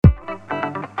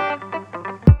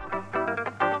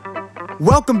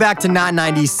Welcome back to Not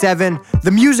 97, the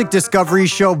music discovery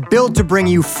show built to bring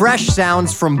you fresh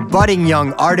sounds from budding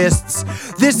young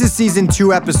artists. This is season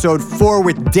 2, episode 4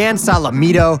 with Dan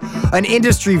Solomito, an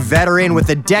industry veteran with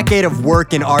a decade of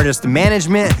work in artist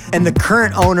management and the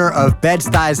current owner of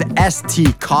Bed-Stuy's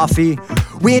ST Coffee.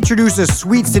 We introduce a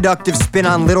sweet, seductive spin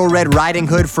on Little Red Riding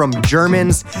Hood from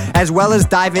Germans, as well as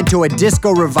dive into a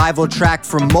disco revival track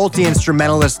from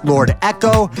multi-instrumentalist Lord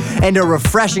Echo, and a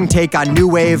refreshing take on new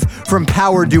wave from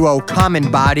power duo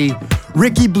Common Body.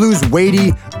 Ricky Blue's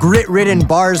weighty, grit-ridden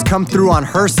bars come through on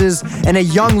hearses, and a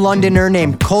young Londoner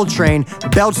named Coltrane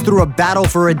belts through a battle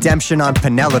for redemption on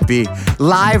Penelope.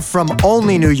 Live from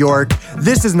only New York,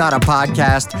 this is not a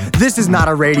podcast, this is not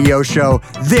a radio show,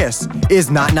 this is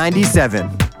Not 97.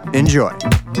 Enjoy.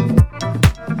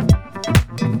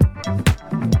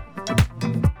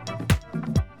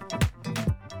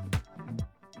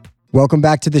 Welcome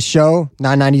back to the show.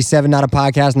 Not 97, not a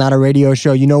podcast, not a radio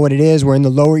show. You know what it is. We're in the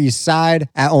Lower East Side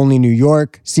at Only New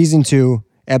York. Season 2,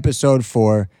 episode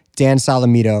 4. Dan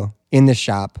Solomito in the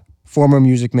shop. Former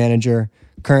music manager,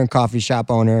 current coffee shop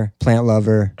owner, plant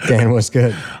lover. Dan, what's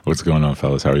good? What's going on,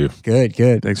 fellas? How are you? Good,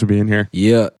 good. Thanks for being here.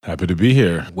 Yeah. Happy to be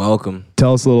here. Welcome.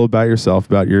 Tell us a little about yourself,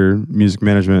 about your music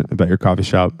management, about your coffee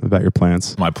shop, about your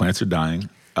plants. My plants are dying.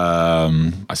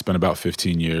 I spent about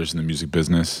 15 years in the music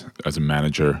business as a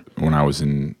manager. When I was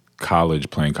in college,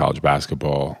 playing college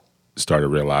basketball, started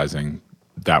realizing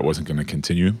that wasn't going to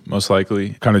continue, most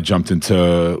likely. Kind of jumped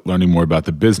into learning more about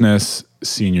the business.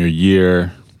 Senior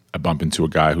year, I bump into a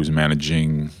guy who's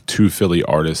managing 2 Philly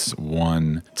artists,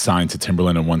 one signed to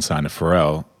Timberland and one signed to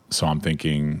Pharrell. So I'm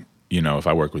thinking, you know, if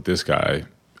I work with this guy,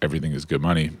 everything is good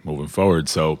money moving forward.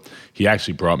 So he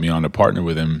actually brought me on to partner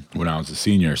with him when I was a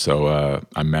senior. So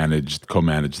I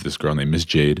co-managed this girl named Miss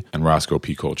Jade and Roscoe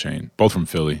P. Coltrane, both from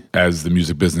Philly. As the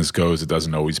music business goes, it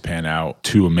doesn't always pan out.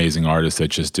 2 amazing artists that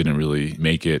just didn't really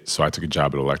make it. So I took a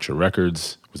job at Elektra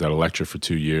Records, was at Elektra for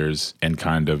 2 years, and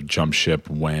kind of jumped ship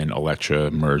when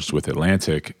Elektra merged with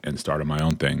Atlantic and started my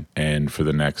own thing. And for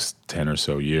the next 10 or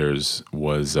so years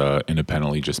was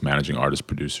independently just managing artists,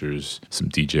 producers, some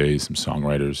DJs, some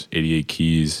songwriters. 88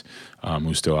 Keys,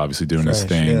 who's still obviously doing his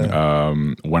thing. Yeah.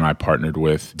 When I partnered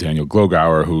with Daniel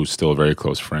Glogauer, who's still a very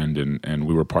close friend, and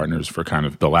we were partners for kind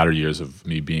of the latter years of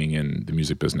me being in the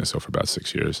music business, so for about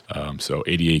 6 years. So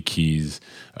 88 Keys,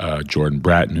 Jordan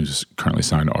Bratton, who's currently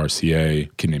signed to RCA, a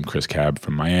kid named Chris Cab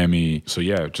from Miami. So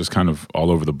yeah, just kind of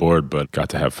all over the board, but got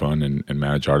to have fun and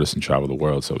manage artists and travel the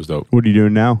world, so it was dope. What are you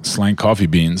doing now? Slang coffee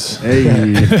beans.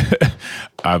 Hey.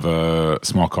 I have a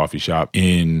small coffee shop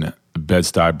in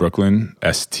Bed-Stuy, Brooklyn,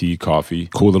 ST Coffee.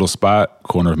 Cool little spot,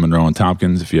 corner of Monroe and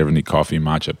Tompkins. If you ever need coffee,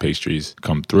 matcha, pastries,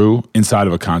 come through. Inside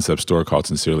of a concept store called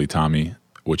Sincerely Tommy,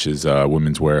 which is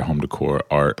women's wear, home decor,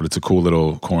 art. But it's a cool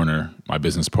little corner. My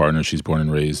business partner, she's born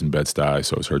and raised in Bed-Stuy,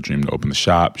 so it was her dream to open the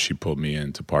shop. She pulled me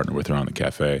in to partner with her on the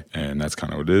cafe, and that's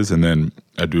kind of what it is. And then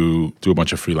I do a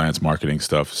bunch of freelance marketing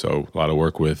stuff, so a lot of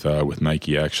work with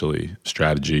Nike, actually.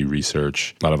 Strategy,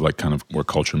 research, a lot of like kind of where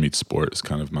culture meets sport is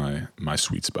kind of my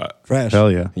sweet spot. Fresh.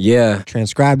 Hell yeah. Yeah.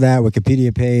 Transcribe that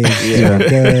Wikipedia page. Yeah.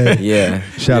 Good. Yeah.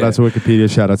 Shout out to Wikipedia,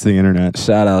 shout out to the internet.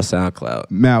 Shout out SoundCloud.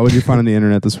 Matt, what did you find on the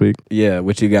internet this week? Yeah.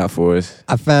 What you got for us?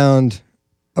 I found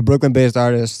a Brooklyn-based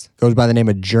artist, goes by the name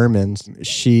of Germans.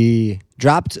 She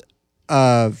dropped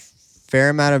a fair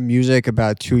amount of music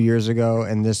about 2 years ago,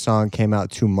 and this song came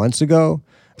out 2 months ago.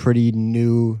 Pretty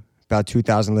new, about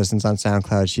 2,000 listens on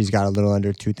SoundCloud. She's got a little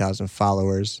under 2,000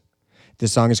 followers.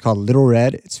 This song is called Little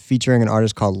Red. It's featuring an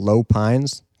artist called Low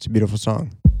Pines. It's a beautiful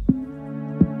song.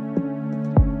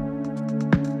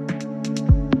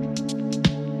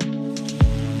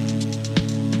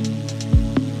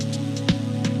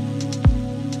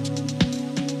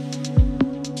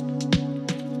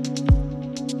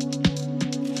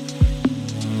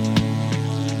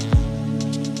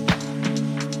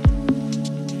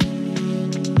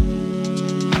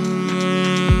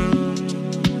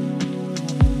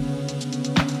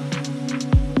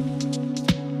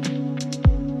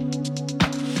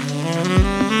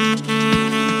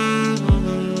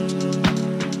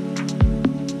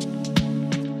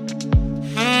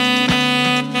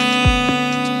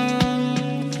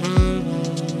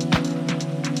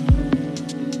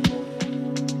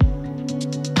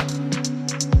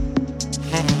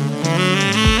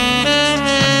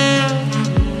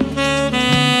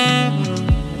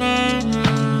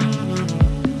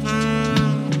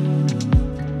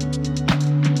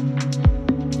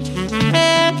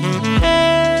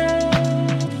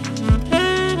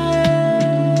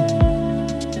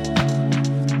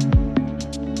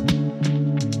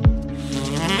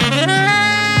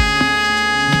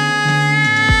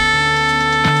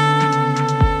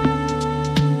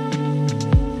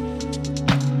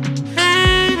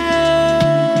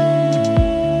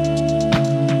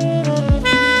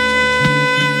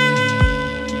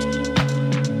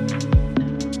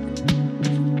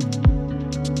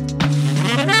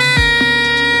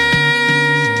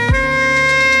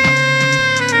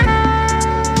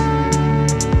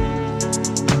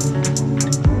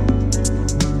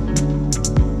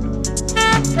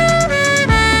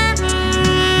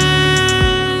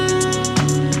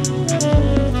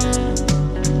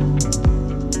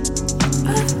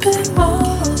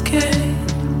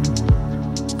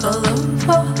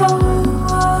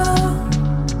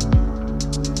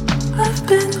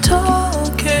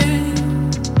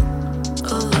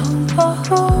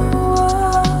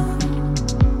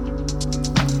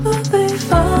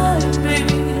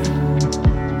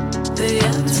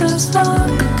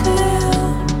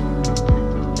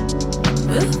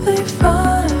 Will they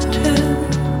find him?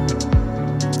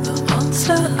 The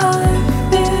monster I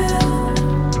feel.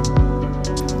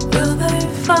 Will they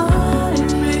find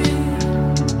me?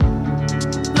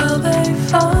 Will they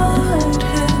find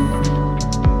him?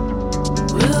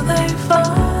 Will they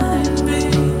find me?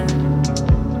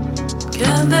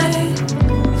 Can they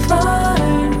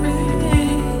find me?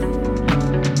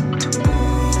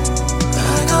 I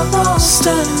got lost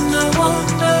and I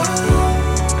wonder,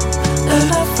 and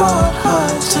I fought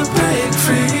hard to break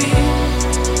free.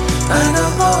 I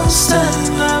got lost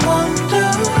and I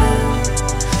wonder,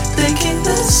 thinking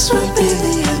this would be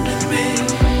the end of me.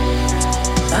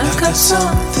 I've got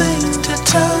something to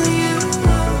tell you,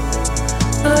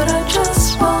 but I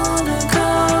just wanna go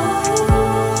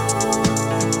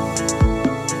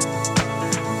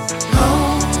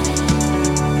home,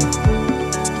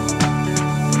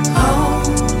 home.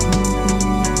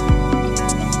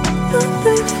 Will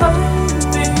they find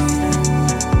me?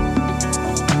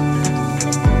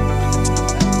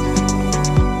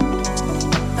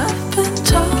 I've been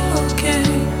talking,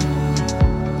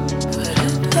 but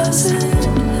it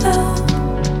doesn't help.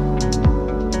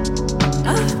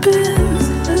 I've been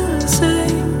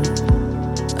losing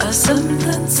a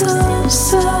semblance of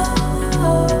self.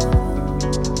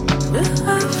 Will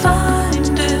I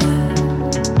find it?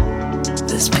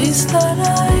 This peace that I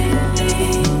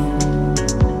need.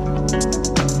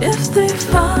 If they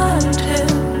find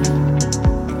him,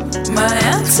 my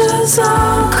answers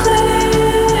are clear.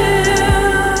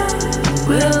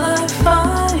 Will I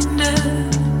find it?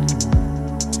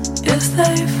 If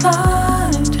they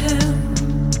find him,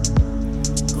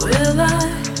 will I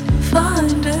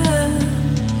find it?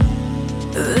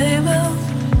 They will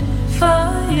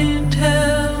find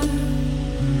him.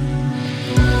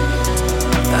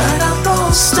 I got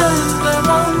lost and I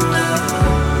wonder,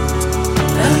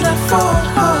 and I fought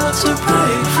hard to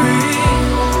break free.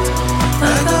 I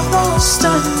got lost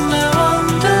and I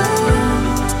wonder,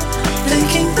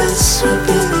 thinking this would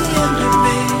be the end of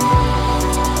me.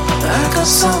 I got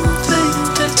something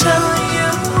to tell you,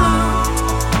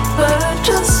 but I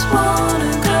just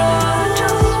wanna go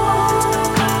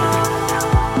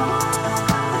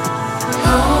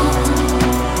home,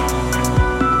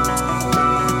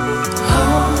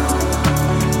 home.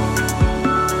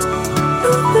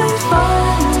 Will they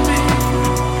find me?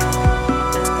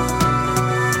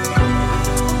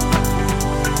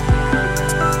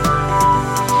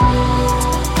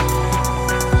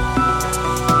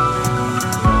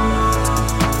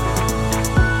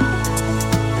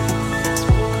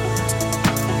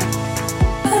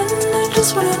 And I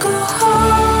just wanna go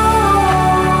home.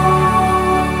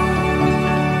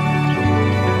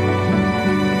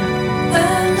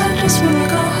 And I just wanna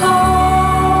go home.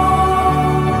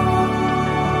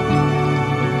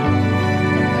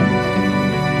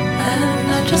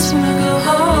 And I just wanna go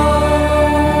home.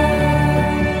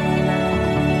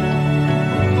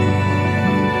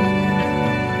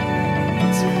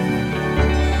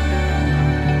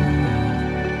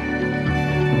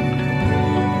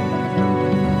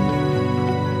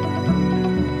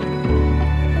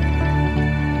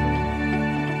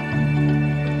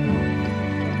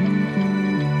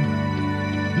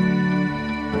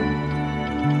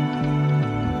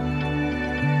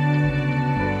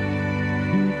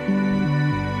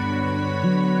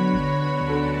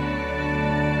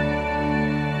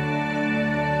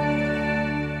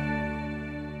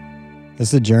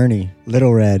 It's a journey.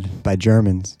 Little Red by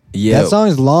Germans. Yeah. That song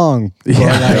is long.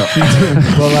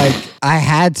 But I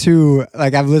had to,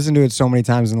 I've listened to it so many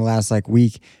times in the last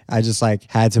week. I just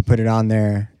had to put it on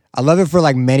there. I love it for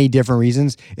many different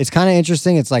reasons. It's kind of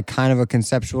interesting. It's kind of a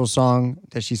conceptual song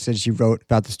that she said she wrote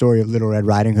about the story of Little Red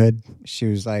Riding Hood. She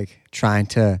was trying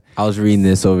to. I was reading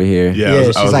this over here. Yeah,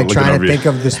 she's trying to think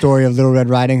of the story of Little Red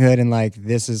Riding Hood, and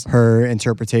this is her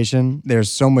interpretation.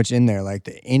 There's so much in there,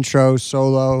 the intro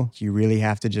solo. You really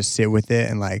have to just sit with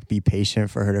it and be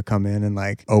patient for her to come in and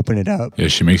open it up. Yeah,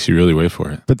 she makes you really wait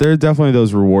for it. But there are definitely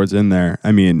those rewards in there.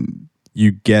 I mean,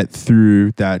 you get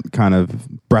through that kind of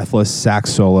breathless sax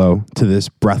solo to this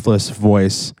breathless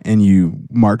voice, and you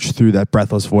march through that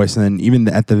breathless voice. And then even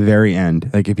at the very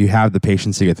end, if you have the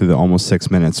patience to get through the almost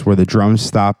 6 minutes where the drums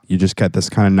stop, you just get this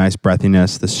kind of nice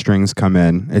breathiness, the strings come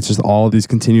in. It's just all of these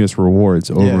continuous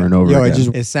rewards over and over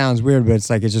again. It sounds weird, but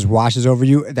it's it just washes over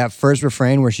you. That first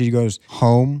refrain where she goes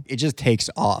home, it just takes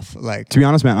off. To be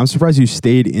honest, man, I'm surprised you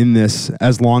stayed in this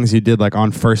as long as you did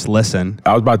on first listen.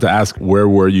 I was about to ask, where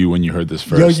were you when you heard this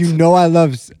first? Yo,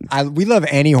 we love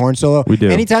any horn solo. We do.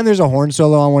 Anytime there's a horn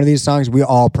solo on one of these songs, we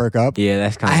all perk up. Yeah,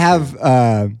 that's kind I of.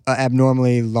 have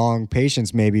abnormally long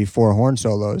patience maybe for horn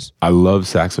solos. I love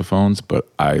saxophones, but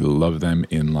I love them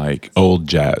in like old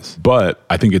jazz. But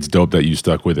I think it's dope that you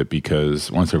stuck with it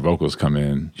because once her vocals come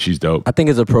in, she's dope. I think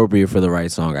it's appropriate for the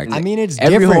right song. I mean, it's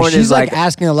every different. horn She's is like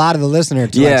asking a lot of the listener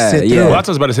to Yeah, sit yeah. through. Well, that's what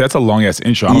I was about to say. That's a long ass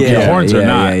intro. I don't Yeah, care horns or yeah,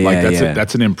 not. yeah, like yeah.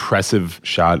 that's an impressive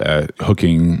shot at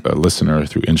hooking a listener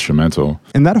through instrumental.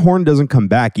 And that horn doesn't come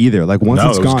back either. Like once No,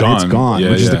 it's it was gone, it's gone. gone,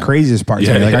 Yeah, which is the yeah. craziest part to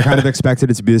Yeah, me. Like I yeah. kind of expected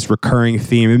it to be this recurring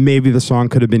theme, and maybe the song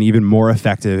could have been even more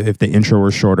effective if the intro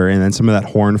were shorter, and then some of that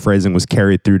horn phrasing was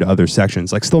carried through to other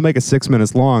sections. Like still make it 6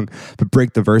 minutes long, but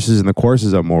break the verses and the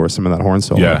choruses up more with some of that horn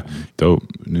solo. Yeah, dope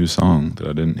new song that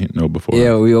I didn't know before.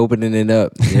 Yeah, we opening it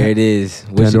up. There it is.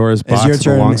 Pandora's box. It's your of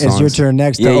turn. long It's your songs. turn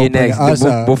next. Yeah, to you're open next. us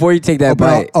up. Before you take that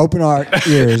bite, Open our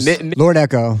ears. Lord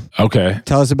Echo. Okay.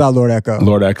 Tell us about Lord Echo.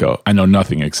 Lord Echo. I know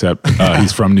nothing except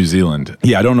he's from New Zealand.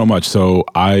 Yeah, I don't know much. So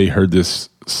I heard this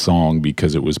song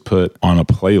because it was put on a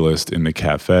playlist in the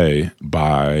cafe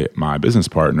by my business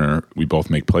partner. We both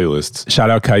make playlists. Shout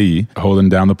out Kai, holding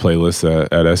down the playlist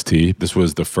at ST. This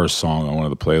was the first song on one of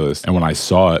the playlists. And when I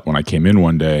saw it, when I came in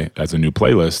one day as a new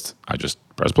playlist, I just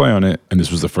pressed play on it. And this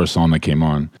was the first song that came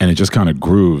on. And it just kind of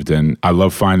grooved. And I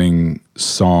love finding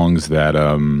songs that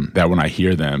that when I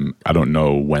hear them, I don't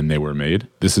know when they were made.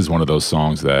 This is one of those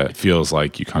songs that feels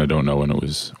like you kind of don't know when it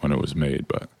was made.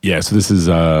 But yeah, so this is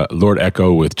Lord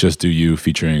Echo with Just Do You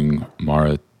featuring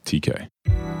Mara TK.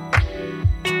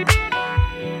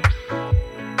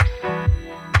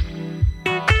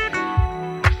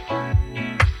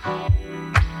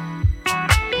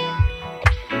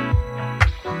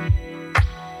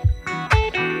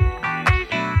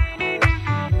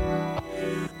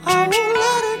 I won't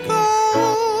let it go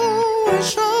and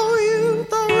show you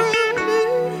the real me.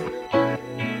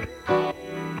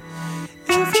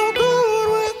 If you're good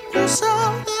with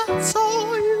yourself, that's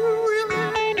all you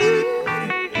really need.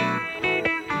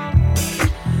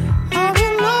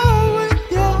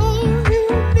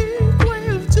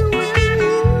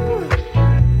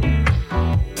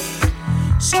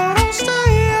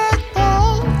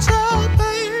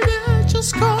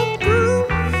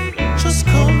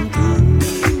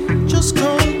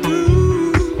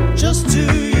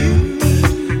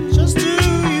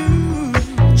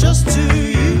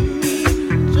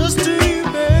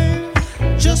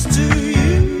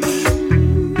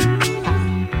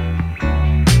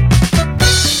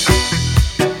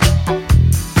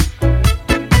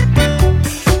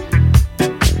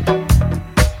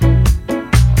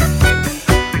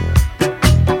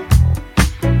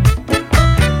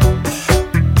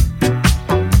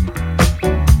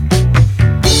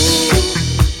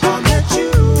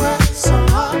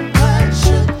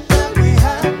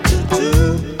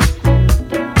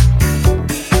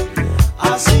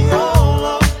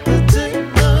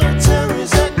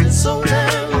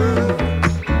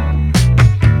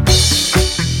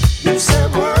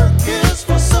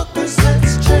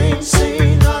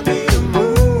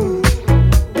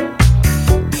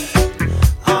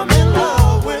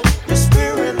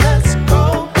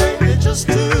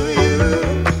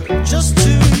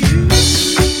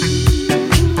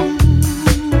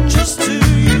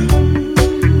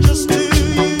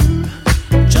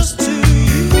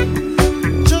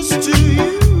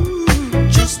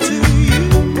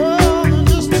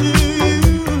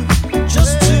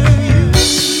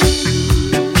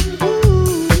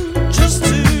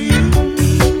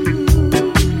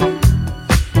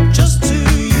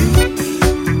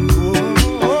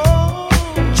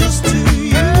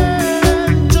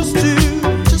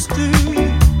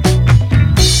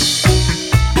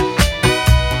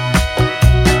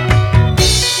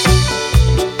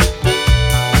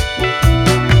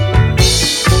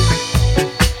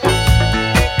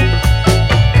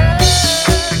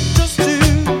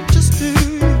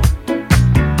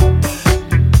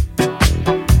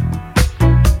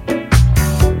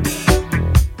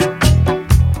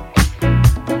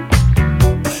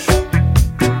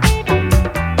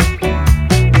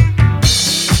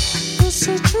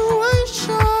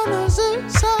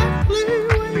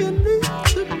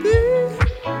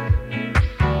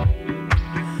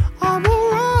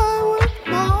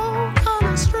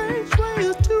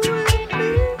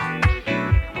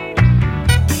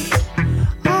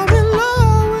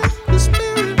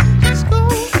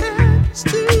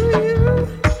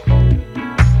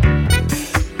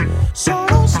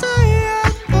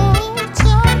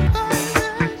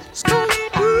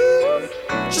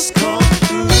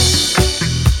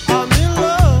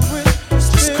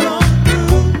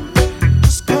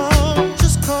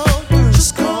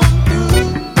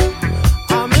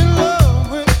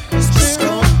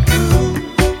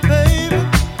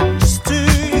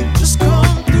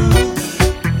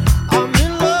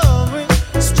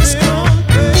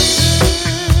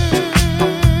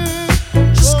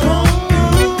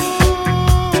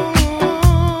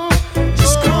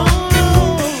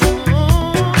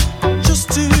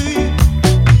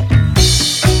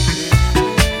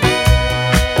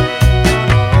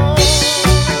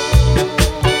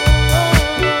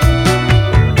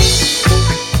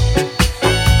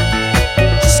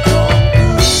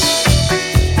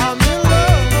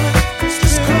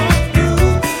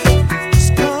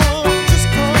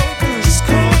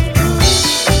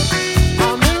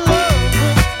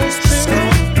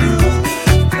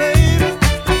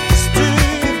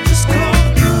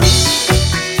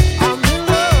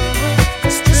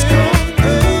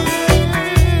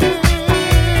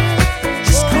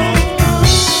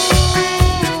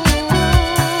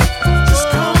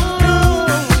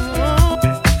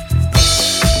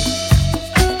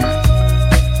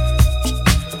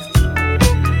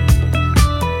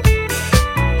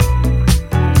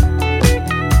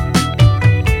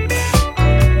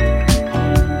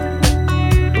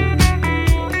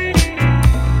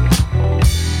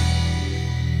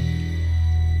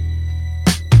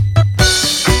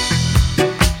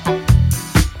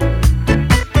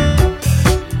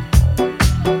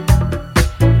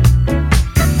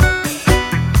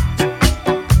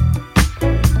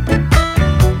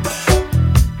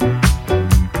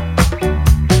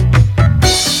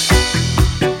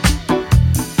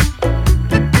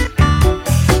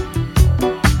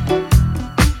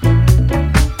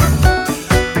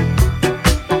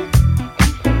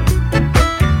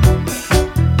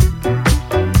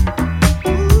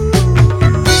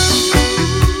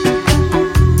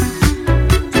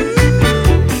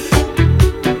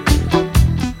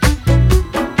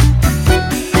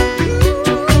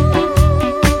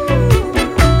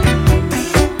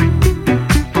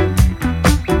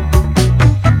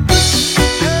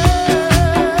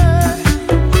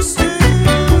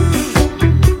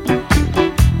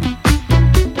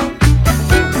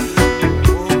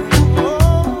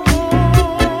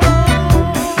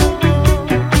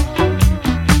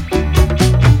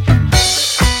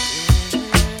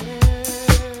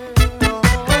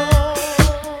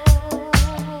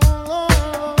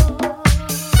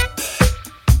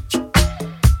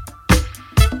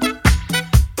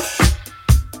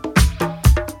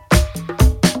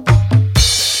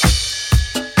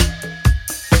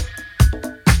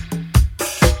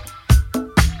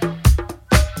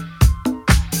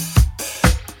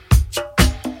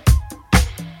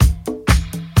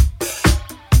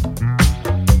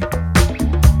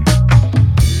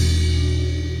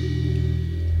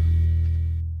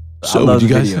 love would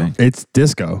you the guys video. say? It's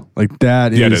disco. Like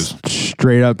that Yeah, it is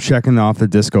straight up checking off the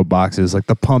disco boxes. Like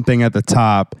the pumping at the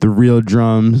top, the real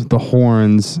drums, the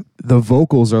horns, the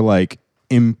vocals are like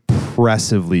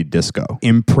impressively disco,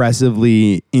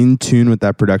 impressively in tune with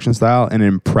that production style, and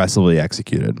impressively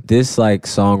executed. This like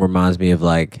song reminds me of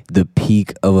like the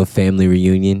peak of a family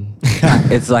reunion.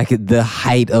 It's like the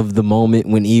height of the moment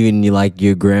when even you like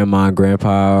your grandma and grandpa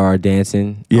are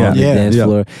dancing on the dance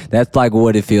floor. That's like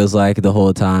what it feels like the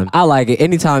whole time. I like it.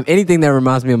 Anything that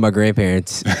reminds me of my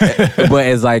grandparents, but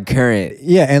it's like current.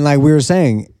 Yeah, and like we were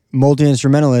saying,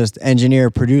 multi-instrumentalist, engineer,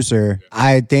 producer.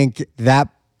 I think that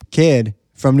kid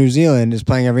from New Zealand is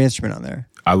playing every instrument on there.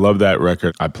 I love that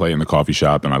record. I play in the coffee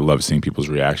shop and I love seeing people's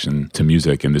reaction to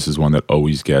music. And this is one that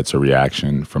always gets a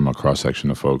reaction from a cross section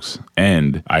of folks.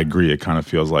 And I agree, it kind of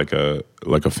feels like a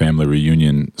family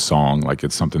reunion song. Like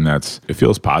it's something it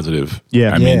feels positive.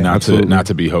 Yeah. I mean, not absolutely.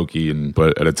 to be hokey,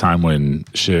 but at a time when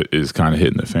shit is kind of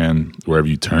hitting the fan wherever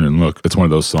you turn and look, it's one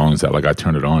of those songs that like I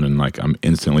turn it on and like I'm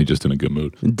instantly just in a good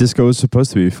mood. Disco was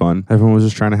supposed to be fun. Everyone was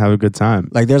just trying to have a good time.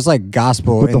 Like there's like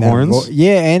gospel With in the that horns?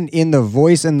 and in the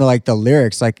voice and the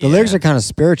lyrics. Like the lyrics are kind of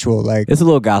spiritual. Like It's a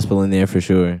little gospel in there for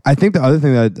sure. I think the other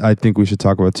thing that I think we should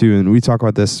talk about too, and we talk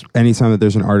about this anytime that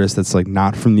there's an artist that's like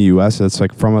not from the US, that's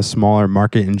like from a smaller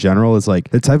market in general, is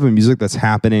like the type of music that's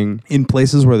happening in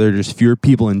places where there are just fewer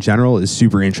people in general is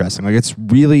super interesting. Like it's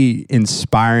really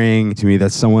inspiring to me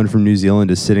that someone from New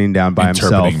Zealand is sitting down by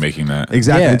himself. Making that.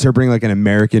 Exactly, Yeah. interpreting like an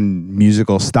American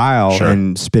musical style Sure.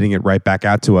 and spitting it right back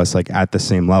out to us like at the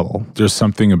same level. There's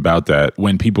something about that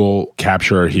when people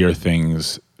capture or hear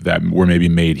things that were maybe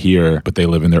made here, but they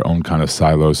live in their own kind of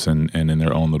silos and in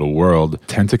their own little world,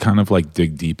 tend to kind of like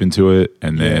dig deep into it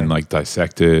and then like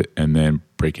dissect it and then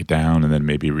break it down and then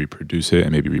maybe reproduce it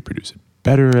and maybe reproduce it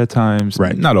better at times.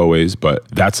 Right. Not always, but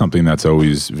that's something that's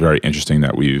always very interesting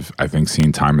that we've, I think,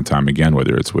 seen time and time again,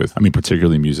 whether it's with, I mean,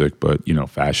 particularly music, but, you know,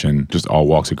 fashion, just all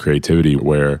walks of creativity,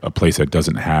 where a place that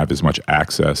doesn't have as much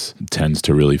access tends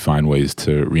to really find ways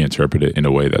to reinterpret it in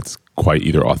a way that's quite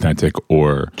either authentic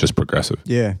or just progressive.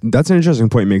 yeah. That's an interesting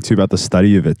point you make too about the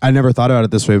study of it. I never thought about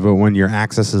it this way, but when your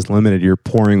access is limited, you're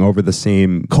pouring over the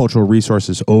same cultural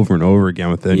resources over and over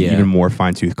again with an even more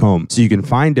fine-tooth comb. So you can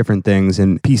find different things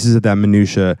and pieces of that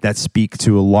minutia that speak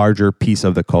to a larger piece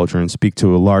of the culture and speak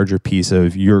to a larger piece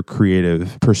of your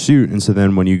creative pursuit. And so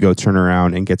then when you go turn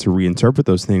around and get to reinterpret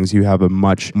those things, you have a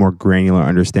much more granular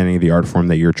understanding of the art form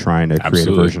that you're trying to create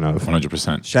a version of.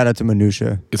 100%. Shout out to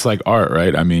Minutia. It's like art,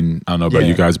 right? I mean, I don't know about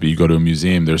you guys, but you go to a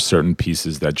museum, there's certain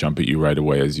pieces that jump at you right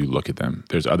away as you look at them.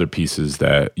 There's other pieces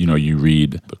that, you know, you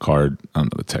read the card, I don't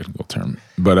know the technical term,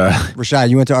 but Rashad,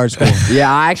 you went to art school.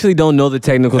 Yeah, I actually don't know the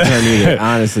technical term either,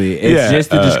 honestly. It's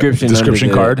just the description. Description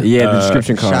under card? Yeah, the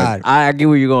description card. Rashad. I get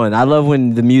where you're going. I love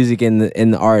when the music and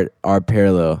the art are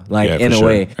parallel, like yeah, in for a sure.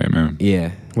 way. Amen.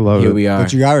 Yeah. Love Here it. we are.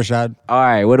 What you got, Rashad? All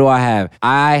right, what do I have?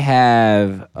 I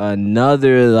have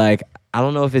another, like, I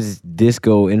don't know if it's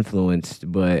disco influenced,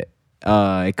 but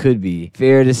it could be.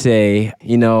 Fair to say,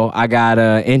 you know, I got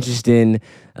interest in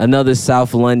another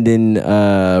South London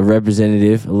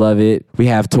representative. Love it. We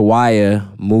have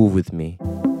Tawaya, Move With Me.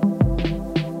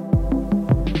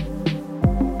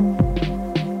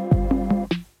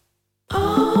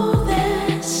 Oh,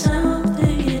 there's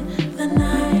something in the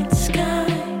night sky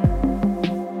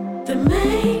that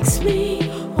makes me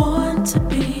want to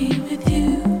be with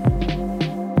you.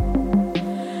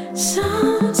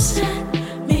 Sunset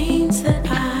means that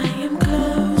I am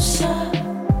closer,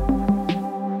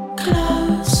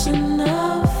 close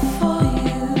enough for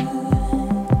you.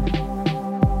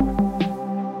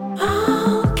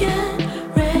 I'll get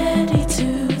ready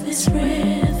to this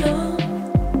rhythm.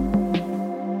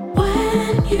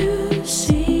 When you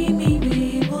see me,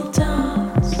 we will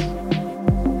dance.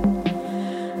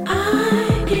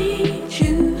 I need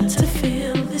you to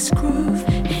feel this groove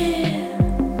here,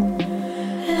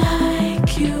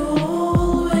 like you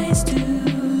always do.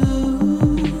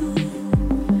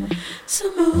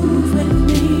 So move with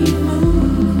me,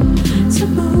 move. So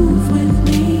move with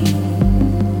me.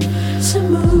 So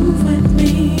move with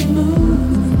me,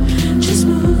 move. Just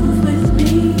move with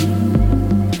me.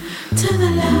 To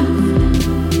the left,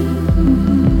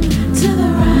 to the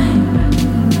right,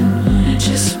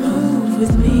 just move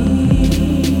with me.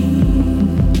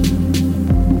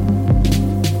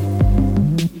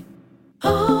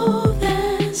 Oh,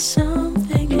 there's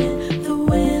something in the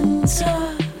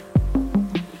winter,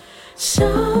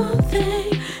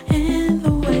 something in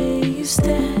the way you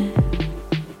stare,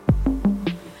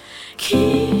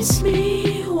 keeps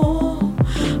me warm,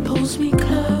 pulls me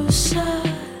closer.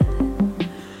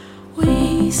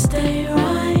 We stay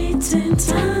right in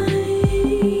time.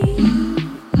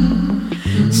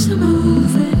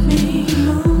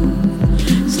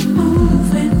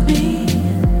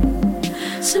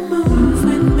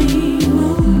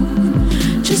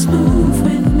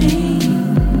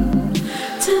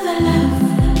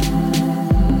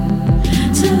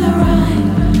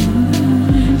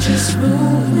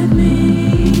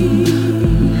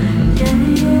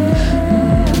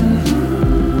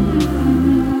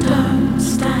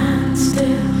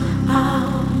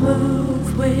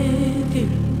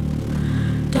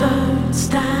 Don't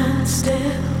stand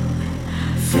still.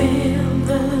 Feel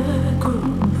the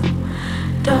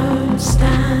groove. Don't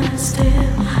stand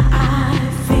still. I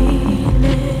feel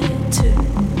it too.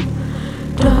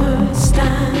 Don't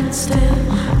stand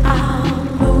still. I'll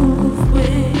move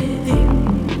with you.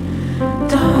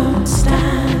 Don't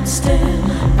stand still.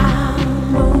 I'll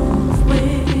move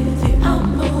with you.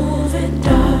 I'm moving.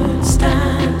 Don't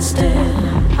stand still.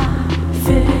 I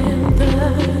feel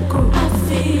the groove. I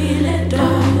feel it.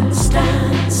 Don't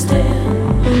stand still.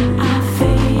 I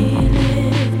feel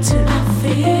it too. I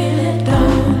feel it.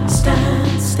 Don't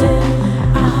stand still.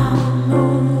 I'll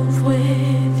move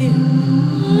with you.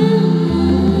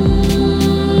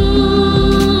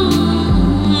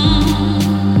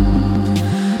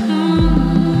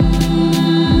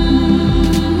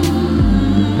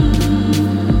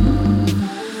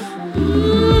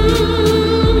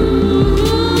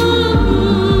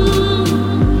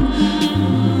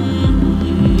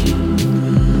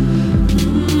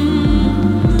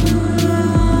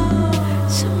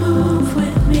 So move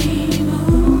with me,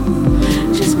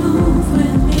 move. Just move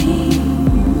with me.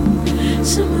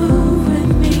 So move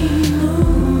with me,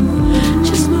 move.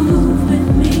 Just move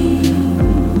with me.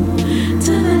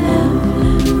 To the left,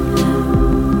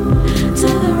 to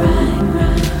the right.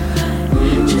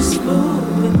 Just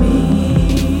move with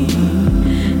me.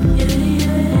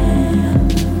 Yeah.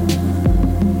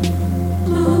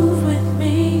 Move with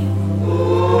me.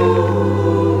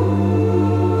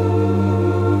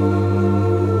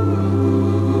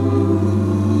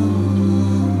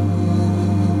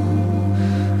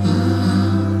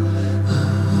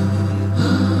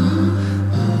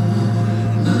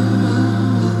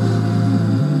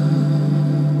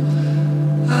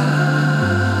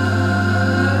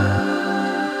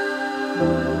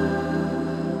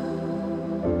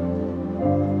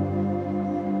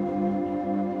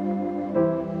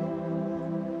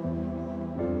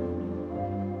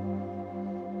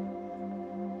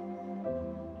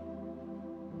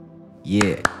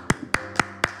 Yeah.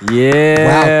 Yeah.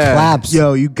 Wow, claps.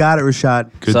 Yo, you got it,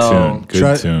 Rashad. Good So, tune.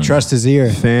 Good tune. Trust his ear.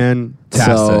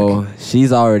 Fantastic. So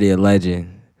she's already a legend.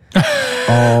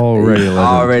 Already a legend.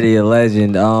 Already a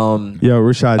legend. Yo,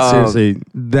 Rashad, seriously,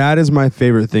 that is my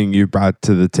favorite thing you've brought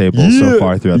to the table so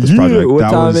far throughout this project. What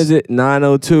that time is it?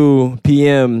 9:02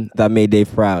 p.m. That made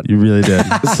Dave proud. You really did.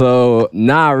 So,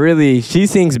 really. She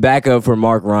sings backup for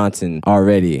Mark Ronson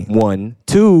already. 1.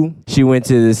 2, she went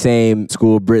to the same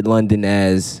school, Brit London,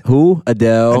 as who?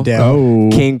 Adele. Oh.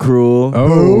 King Cruel.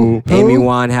 Oh. Amy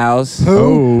Winehouse.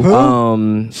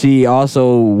 Oh. She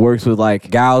also works with like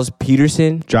Giles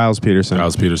Peterson. Giles Peterson.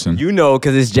 Giles Peterson. You know,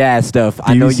 because it's jazz stuff.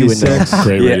 I know you would know. BBC6.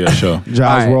 Great Yeah. radio show. Giles All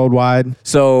right. Worldwide.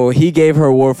 So he gave her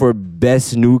award for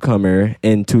Best Newcomer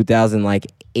in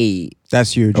 2008.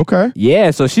 That's huge. Okay.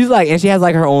 Yeah, so she's like, and she has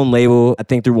like her own label, I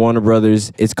think through Warner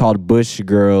Brothers. It's called Bush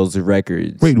Girls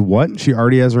Records. Wait, what? She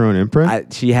already has her own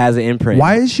imprint? She has an imprint.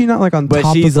 Why is she not like on But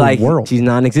top she's of the like, world? she's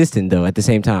non-existent though. At the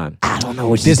same time, I don't know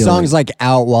what she's This doing. song's like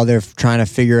out while they're trying to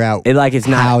figure out it's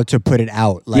not how to put it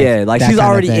out. yeah, like that she's kind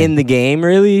of already thing. in the game.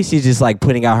 Really, she's just like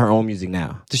putting out her own music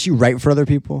now. Does she write for other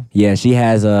people? Yeah, she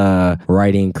has a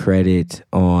writing credit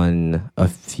on a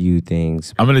few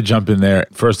things. I'm gonna jump in there.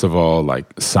 First of all,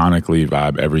 like sonically,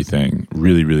 vibe, everything.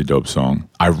 Really, really dope song.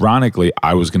 Ironically,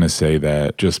 I was gonna say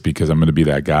that just because I'm gonna be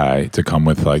that guy to come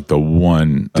with like the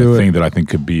one thing that I think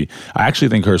could be. I actually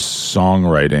think her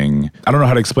songwriting. I don't know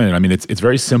how to explain it. I mean, it's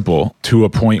very simple to a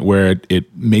point where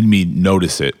it made me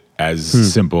notice it as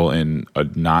simple in a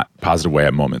not positive way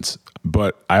at moments.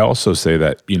 But I also say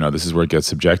that, you know, this is where it gets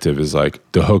subjective. Is like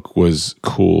the hook was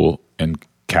cool and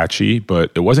catchy,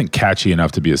 but it wasn't catchy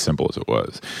enough to be as simple as it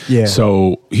was. Yeah.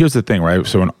 So here's the thing, right?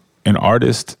 So an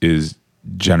artist is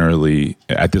generally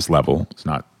at this level, it's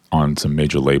not on some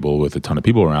major label with a ton of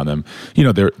people around them, you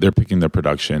know, they're picking their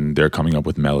production, they're coming up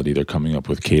with melody, they're coming up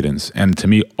with cadence. And to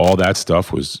me, all that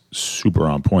stuff was super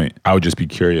on point. I would just be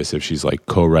curious if she's like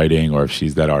co-writing or if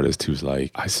she's that artist who's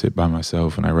like, I sit by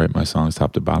myself and I write my songs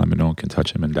top to bottom and no one can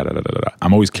touch them and da-da-da-da-da.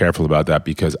 I'm always careful about that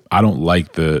because I don't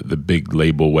like the big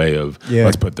label way of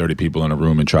let's put 30 people in a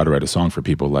room and try to write a song for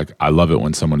people. Like, I love it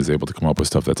when someone is able to come up with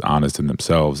stuff that's honest in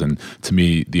themselves. And to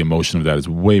me, the emotion of that is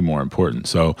way more important.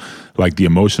 So like the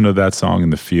emotion of that song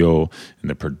and the feel and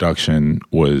the production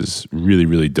was really,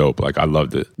 really dope. Like, I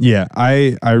loved it. Yeah,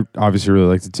 I obviously really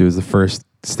liked it too. It was the first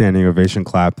standing ovation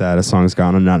clap that a song's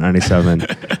gotten on Not 97.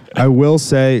 I will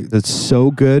say it's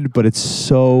so good, but it's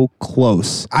so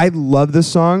close. I love this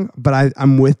song, but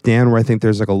I'm with Dan where I think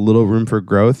there's like a little room for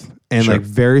growth. And Sure. like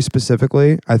very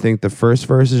specifically, I think the first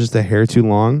verse is just a hair too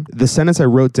long. The sentence I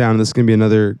wrote down, this is going to be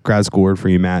another grad school word for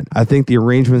you, Matt. I think the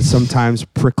arrangement sometimes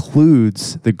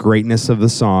precludes the greatness of the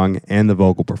song and the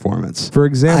vocal performance. For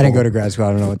example, I didn't go to grad school.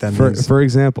 I don't know what that means. For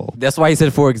example, That's why he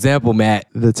said, for example, Matt.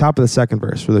 the top of the second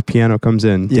verse where the piano comes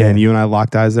in. Yeah. Dan, you and I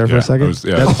locked eyes there for a second.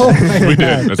 We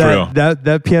did. That's real.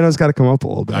 That piano's got to come up a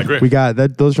little bit. I agree. We got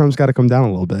that. Those drums got to come down a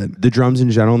little bit. The drums in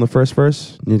general in the first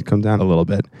verse need to come down a little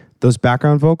bit. Those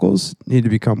background vocals need to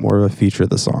become more of a feature of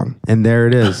the song. And there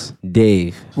it is.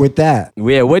 Dave. With that,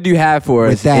 Yeah, what do you have for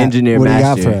us, engineer what do you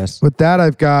master? got for us? With that,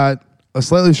 I've got a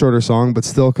slightly shorter song, but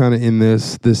still kind of in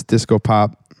this disco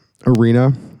pop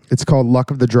arena. It's called Luck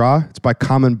of the Draw. It's by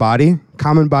Common Body.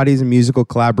 Common Body is a musical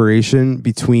collaboration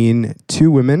between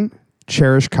two women,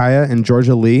 Cherish Kaya and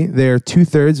Georgia Lee. They are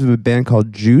 2/3 of a band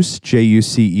called Juice,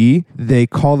 Juice. They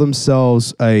call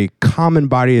themselves a common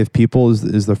body of people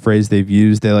is the phrase they've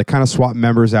used. They like kind of swap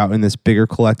members out in this bigger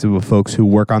collective of folks who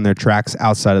work on their tracks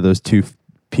outside of those two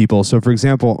people. So for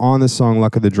example, on the song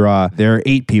Luck of the Draw, there are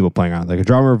 8 people playing on it, like a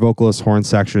drummer, vocalist, horn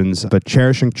sections, but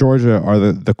Cherish and Georgia are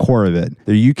the core of it.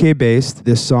 They're UK based.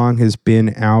 This song has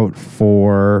been out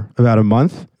for about a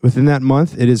month. Within that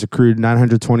month, it has accrued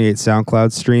 928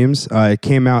 SoundCloud streams. It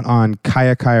came out on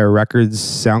Kaya Kaya Records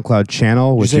SoundCloud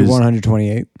channel, which Did you say is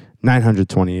 128?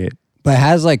 928. But it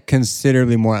has like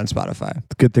considerably more on Spotify.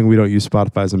 Good thing we don't use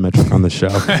Spotify as a metric on the show.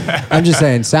 I'm just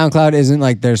saying, SoundCloud isn't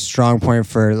like their strong point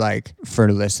for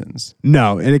listens.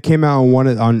 No, and it came out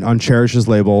on Cherish's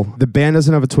label. The band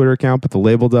doesn't have a Twitter account, but the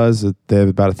label does. They have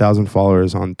about 1,000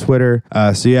 followers on Twitter.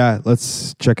 So yeah,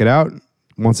 let's check it out.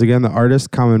 Once again, the artist,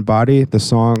 Common Body, the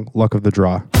song Luck of the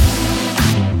Draw.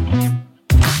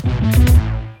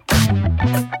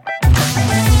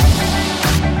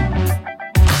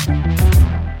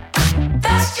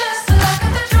 That's just the luck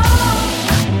of the draw.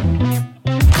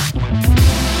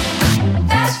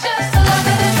 That's just the luck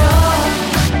of the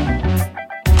draw.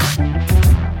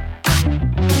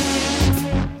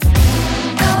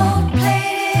 Gold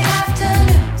plated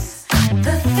afternoons,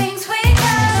 the things we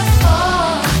can't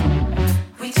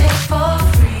afford, we take for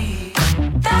free.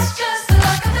 That's just the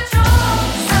luck of the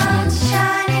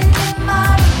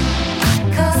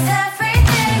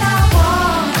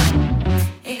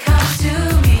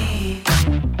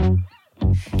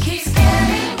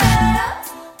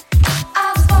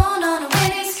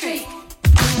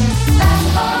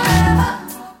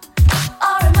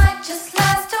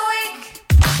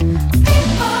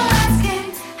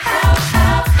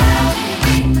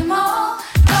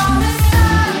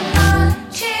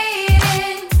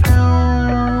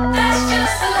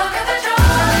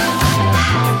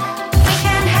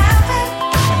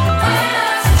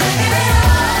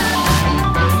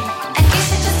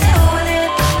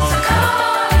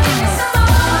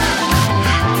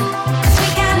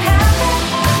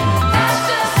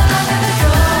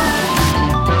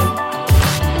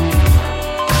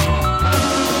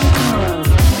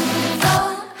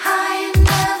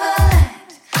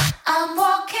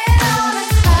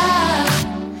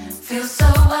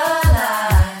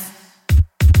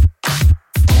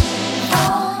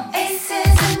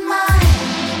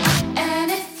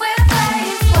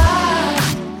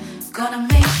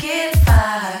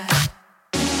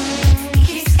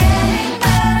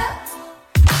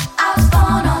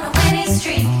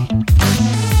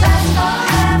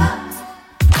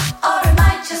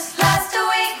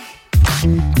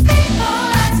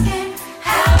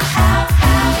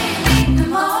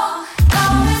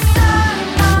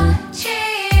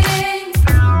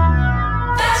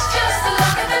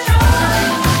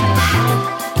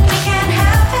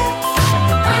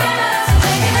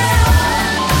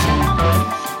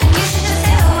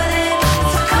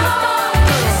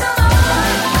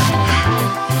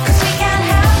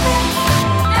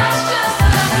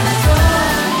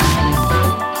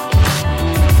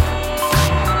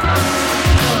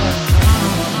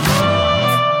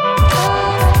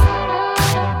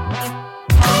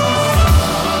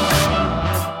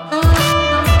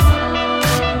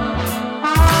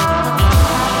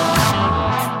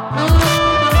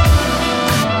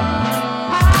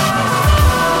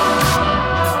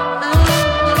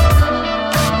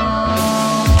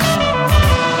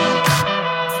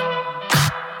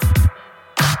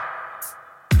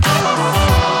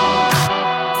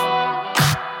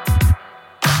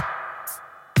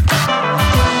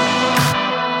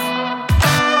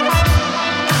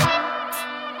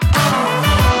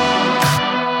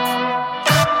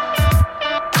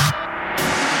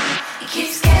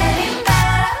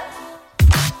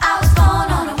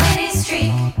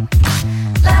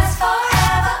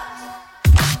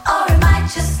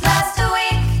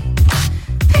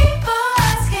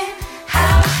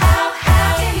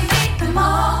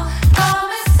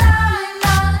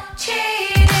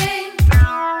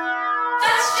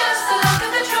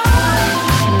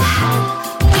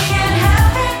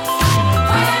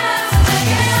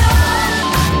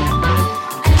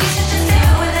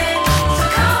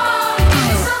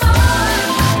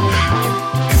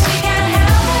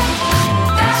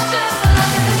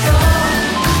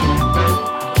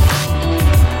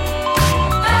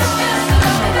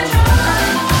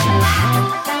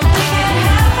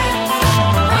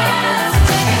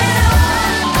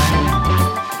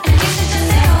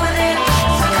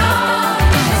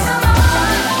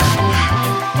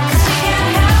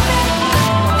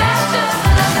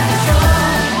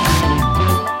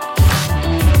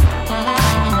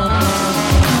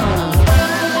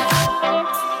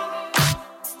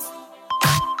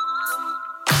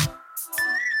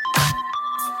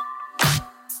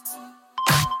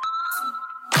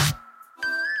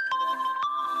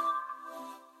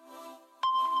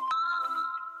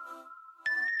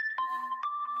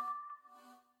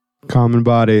Common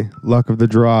Body, Luck of the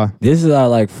Draw. This is our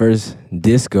like first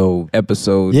disco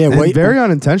episode. Yeah, And very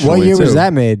unintentionally. What year was too.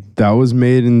 that made? That was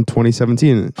made in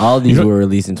 2017. All of these were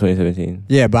released in 2017.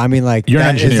 Yeah, but I mean, like, You're an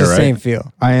that is engineer, the right? same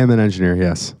feel. I am an engineer,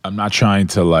 yes. I'm not trying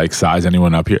to like size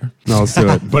anyone up here. No, let's do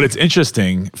it. But it's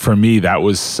interesting for me. That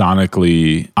was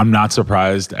sonically. I'm not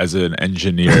surprised as an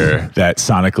engineer that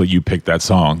sonically you picked that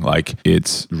song. Like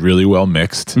it's really well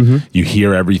mixed. You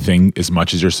hear everything as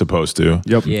much as you're supposed to.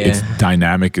 Yep. Yeah. It's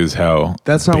dynamic as hell.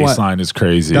 That's not why- Baseline is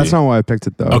crazy. That's not why I picked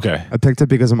it, though. Okay. I picked it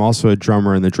because I'm also a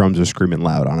drummer and the drums are screaming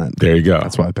loud on it. There you go.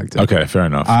 That's why I picked it. Okay, fair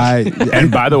enough. And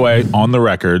And by the way, on the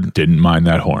record, didn't mind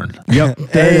that horn. Yep.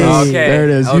 There it is. Okay. There it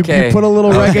is. Okay. You put a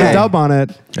little reggae dub on it.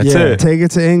 That's it. Take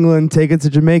it to England, take it to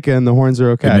Jamaica, and the horns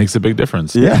are okay. It makes a big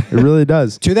difference. yeah, it really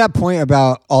does. To that point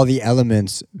about all the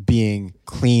elements being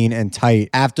clean and tight,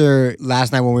 after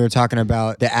last night when we were talking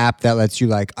about the app that lets you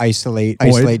like isolate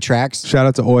tracks, Shout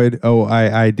out to Oid,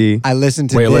 OIID. I listened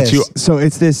to Wait, it lets this. you- So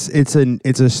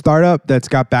it's a startup that's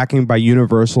got backing by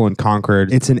Universal and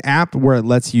Concord. It's an app where it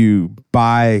lets you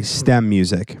buy STEM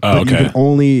music, Oh, but you okay. can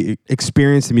only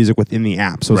experience the music within the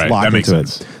app. So it's Right. locked That makes into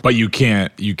sense. it. But you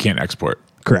can't export.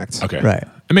 Correct. Okay. Right.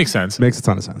 It makes sense. Makes a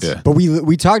ton of sense. Yeah. But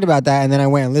we talked about that, and then I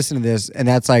went and listened to this, and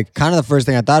that's like kind of the first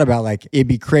thing I thought about. Like, it'd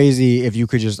be crazy if you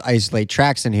could just isolate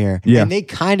tracks in here. Yeah. And they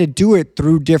kind of do it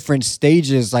through different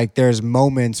stages. Like, there's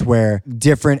moments where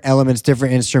different elements,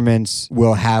 different instruments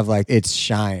will have like its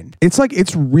shine. It's like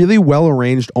it's really well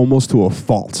arranged almost to a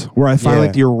fault, where I find Yeah.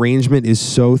 like the arrangement is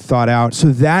so thought out. So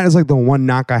that is like the one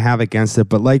knock I have against it.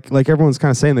 But like everyone's kind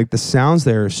of saying, like the sounds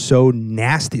there are so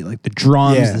nasty, like the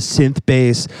drums, Yeah. the synth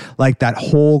bass, like that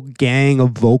whole gang of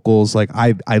vocals. Like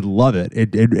I love it.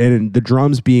 And the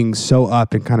drums being so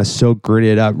up and kind of so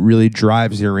gritted up really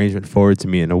drives the arrangement forward to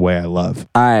me in a way I love.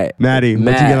 All right, Maddie,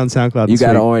 what'd you get on SoundCloud You this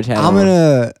got an week? orange hat. I'm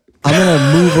on.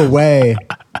 gonna move away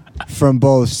from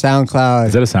both SoundCloud.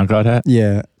 Is that a SoundCloud hat?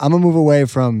 Yeah, I'm gonna move away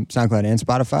from SoundCloud and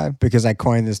Spotify because I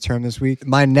coined this term this week.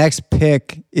 My next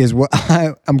pick is what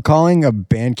I'm calling a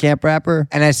Bandcamp rapper,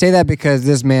 and I say that because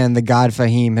this man, the God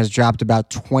Fahim, has dropped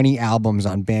about 20 albums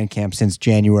on Bandcamp since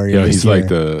January Yo, of this he's year. like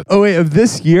the Oh wait, of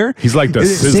this year? he's like the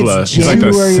Since Sizzler. He's like the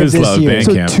January of this Sizzler of year.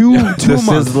 So Bandcamp. two a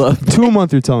Sizzler. month. 2 a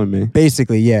month, you're telling me.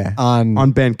 Basically, yeah, on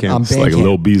Bandcamp. It's like Bandcamp.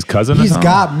 Lil B's cousin. or He's something?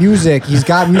 got music. He's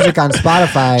got music on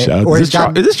Spotify, Shout out- or is, he's this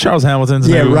got. is this Charles Hamilton's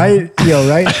Yeah, name? right. Yo,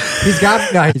 right. He's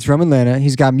got. No, he's from Atlanta.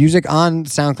 He's got music on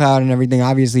SoundCloud and everything,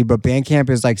 obviously. But Bandcamp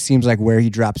is like seems like where he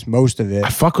drops most of it. I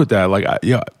fuck with that. Like,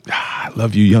 I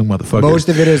love you, young motherfucker. Most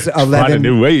of it is Finding 11.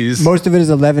 new ways. Most of it is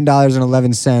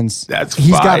 $11.11. That's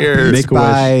He's got fire. beats Make a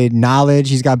by Knowledge.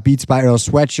 He's got beats by Earl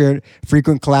Sweatshirt.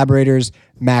 Frequent collaborators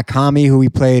Matt Kami, who we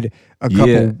played a couple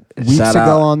Yeah. weeks Shout ago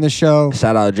out. on the show.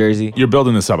 Shout out Jersey. You're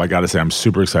building this up. I gotta say, I'm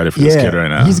super excited for this kid right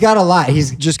now. He's got a lot.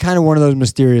 He's just kind of one of those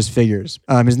mysterious figures.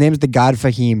 His name is the God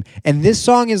Fahim, and this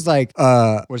song is like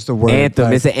what's the word? Anthem.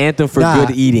 Like- It's an anthem for Nah,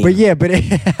 good eating. But yeah, but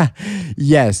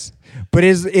yes. But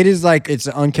it is like it's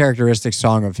an uncharacteristic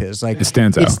song of his. Like It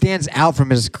stands out. It stands out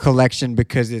from his collection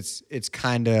because it's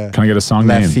kind of Can I get a song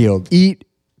left name? field. Eat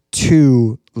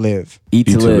to live. Eat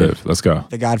to live. Let's go.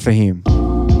 The God Fahim.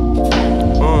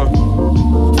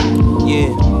 Yeah.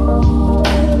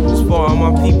 As for all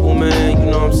my people, man,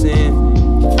 you know what I'm saying?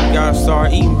 Gotta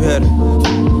start eating better.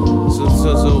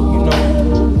 So you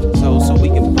know, so we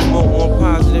can promote more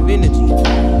positive energy.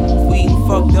 If we eating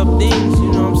fucked up things,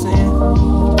 you know what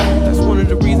I'm saying? That's one of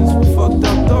the reasons for fucked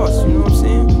up thoughts, you know what I'm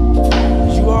saying?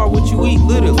 'Cause you are what you eat,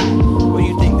 literally. Or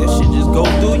you think that shit just go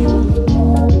through you?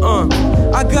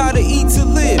 I gotta eat to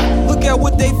live. Look at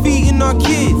what they feeding our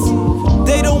kids.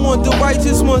 They don't want the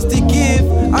righteous ones to give.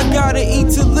 I gotta eat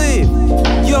to live.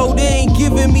 Yo, they ain't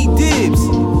giving me dibs.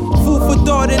 Food for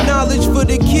thought and knowledge for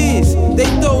the kids. They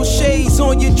throw shades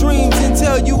on your dreams and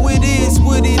tell you it is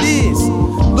what it is.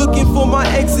 Looking for my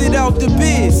exit out the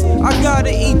biz. I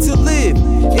gotta eat to live.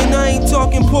 And I ain't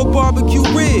talking pork barbecue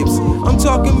ribs. I'm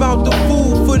talking about the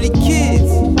food for the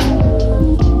kids.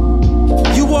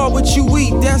 You are what you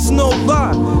eat, that's no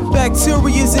lie.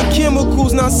 Bacterias and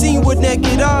chemicals not seen with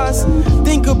naked eyes.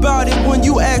 Think about it when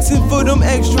you asking for them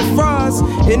extra fries.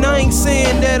 And I ain't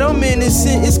saying that I'm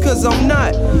innocent, it's cause I'm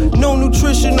not. No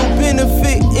nutritional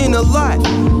benefit in a lot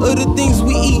of the things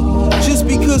we eat, just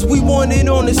because we want it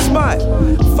on the spot.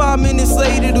 5 minutes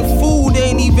later the food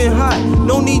ain't even hot.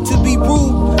 No need to be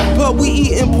rude, but we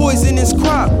eating poisonous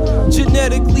crop.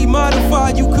 Genetically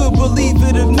modified, you could believe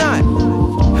it or not.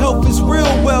 Health is real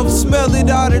wealth, smell it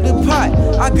out of the pot.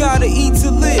 I gotta eat to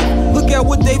live. Look at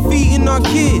what they feeding our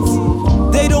kids.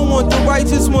 They don't want the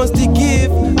righteous ones to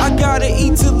give. I gotta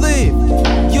eat to live.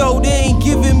 Yo, they ain't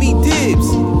giving me dibs.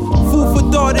 Food for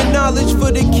for thought and knowledge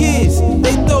for the kids.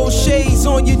 They throw shades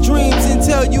on your dreams and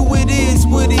tell you it is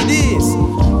what it is.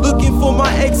 Looking for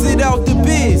my exit out the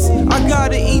biz. I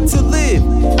gotta eat to live.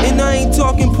 And I ain't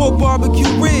talking pork barbecue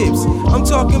ribs. I'm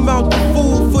talking about the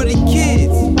food for the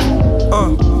kids.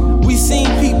 We seen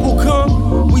people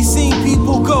come, we seen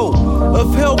people go.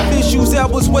 Of health issues that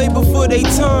was way before they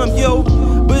time, yo.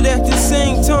 But at the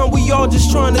same time, we all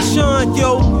just trying to shine,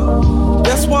 yo.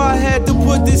 That's why I had to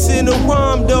put this in a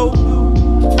rhyme, though.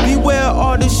 Beware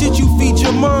all the shit you feed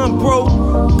your mind, bro.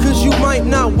 Cause you might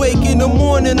not wake in the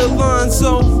morning aligned,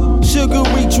 so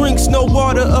sugary drinks, no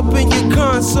water up in your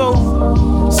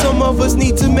console. Some of us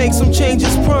need to make some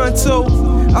changes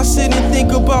pronto. I sit and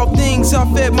think about things I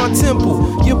fed my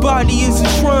temple. Your body is a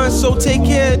shrine, so take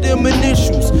care of them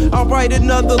initials. I'll write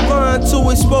another line to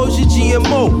expose your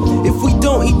GMO. If we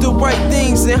don't eat the right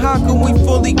things, then how can we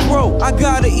fully grow? I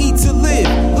gotta eat to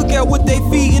live. Look at what they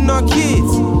feeding our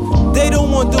kids. They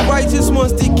don't want the righteous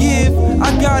ones to give.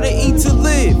 I gotta eat to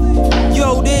live.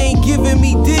 Yo, they ain't giving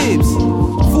me dibs.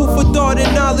 Food for thought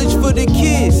and knowledge for the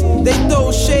kids. They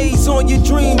throw shades on your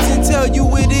dreams and tell you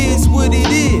it is what it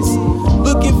is.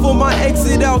 Looking for my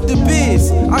exit out the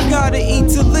biz. I gotta eat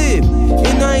to live.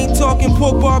 And I ain't talking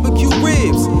pork barbecue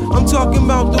ribs. I'm talking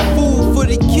about the food for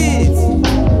the kids.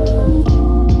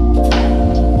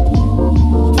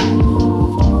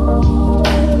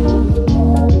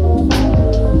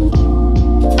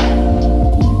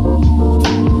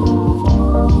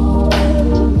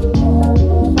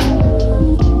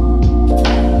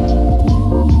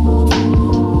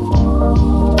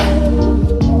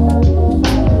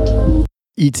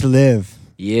 Eat to Live.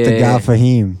 Yeah. The God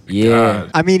Fahim. Yeah.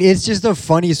 God. I mean, it's just a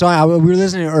funny song. We were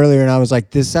listening earlier, and I was like,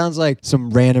 this sounds like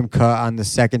some random cut on the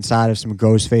second side of some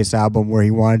Ghostface album where he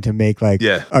wanted to make like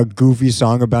a goofy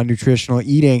song about nutritional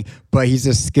eating, but he's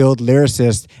a skilled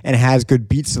lyricist and has good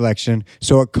beat selection,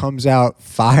 so it comes out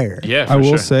fire. Yeah, for I will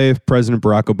sure. say, if President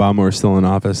Barack Obama were still in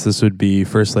office, this would be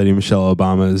First Lady Michelle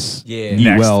Obama's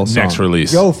Eat Well song. Next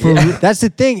release. Yo, that's the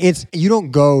thing. It's you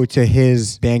don't go to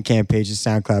his Bandcamp page, his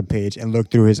SoundCloud page, and look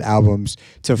through his albums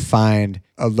to find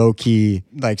a low-key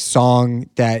like song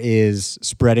that is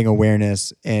spreading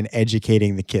awareness and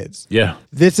educating the kids. Yeah.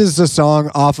 This is a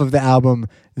song off of the album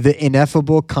The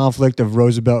Ineffable Conflict of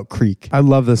Roosevelt Creek. I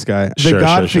love this guy. Sure, the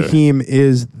God sure. Fahim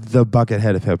is the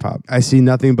buckethead of hip hop. I see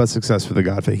nothing but success for the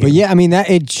God Fahim. But yeah, I mean, that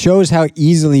it shows how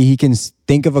easily he can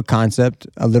think of a concept,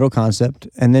 a little concept,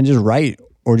 and then just write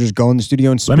or just go in the studio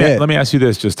and spit. Let me ask you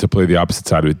this, just to play the opposite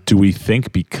side of it. Do we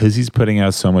think because he's putting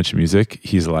out so much music,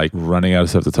 he's like running out of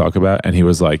stuff to talk about? And he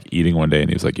was like eating one day and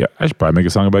he was like, yeah, I should probably make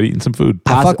a song about eating some food.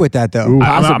 I fuck with that though.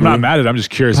 I'm not mad at it. I'm just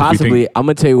curious Possibly, if we think... I'm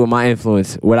gonna tell you what my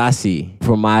influence, what I see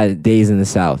from my days in the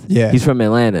South. Yeah. He's from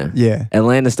Atlanta. Yeah.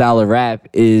 Atlanta style of rap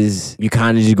is you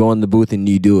kind of just go in the booth and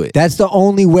you do it. That's the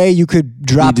only way you could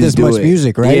drop You this just do much it.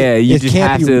 music, right? Yeah, you It just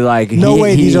can't have be- to, like, No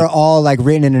way he- these are all like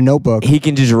written in a notebook. He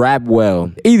can just rap well.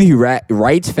 Either he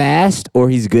writes fast or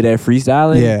he's good at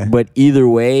freestyling. Yeah. But either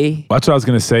way, That's what I was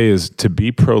going to say is to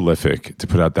be prolific, to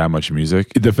put out that much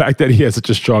music, the fact that he has such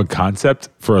a strong concept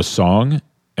for a song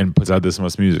and puts out this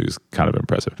much music is kind of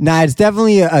impressive. Nah, it's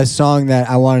definitely a song that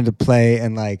I wanted to play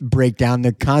and like break down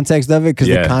the context of it because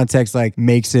the context like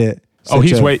makes it.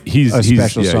 He's a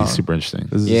special song. he's super interesting.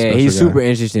 This is a yeah, special he's guy. super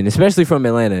interesting, especially from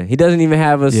Atlanta. He doesn't even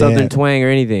have a southern twang or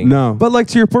anything. No. But like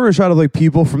to your point, Rashad, of like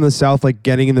people from the South like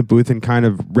getting in the booth and kind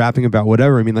of rapping about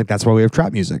whatever. I mean, like that's why we have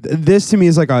trap music. This to me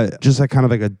is like just like kind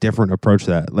of like a different approach to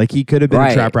that. Like he could have been a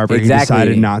Right, trap rapper. exactly. He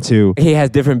decided not to. He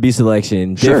has different beat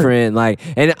selection, different like,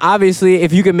 and obviously,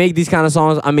 if you can make these kind of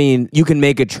songs, I mean, you can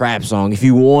make a trap song if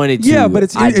you wanted to. Yeah, but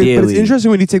it's ideally. but it's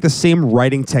interesting when you take the same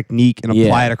writing technique and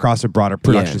apply it across a broader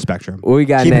production spectrum. What we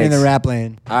got Keep it next? in the rap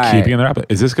lane. All right. Keeping in the rap.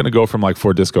 Is this going to go from like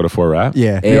 4 disco to 4 rap?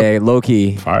 Yeah. Yeah, low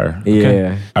key. Fire. Yeah.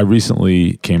 Okay. I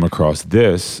recently came across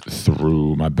this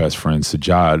through my best friend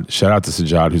Sajjad. Shout out to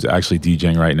Sajjad, who's actually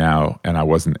DJing right now, and I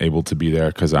wasn't able to be there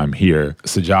because I'm here.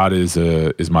 Sajjad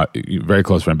is my very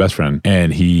close friend, best friend,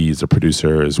 and he's a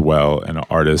producer as well and an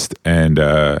artist. And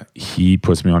he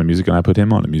puts me on the music, and I put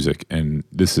him on the music. And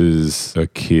this is a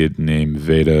kid named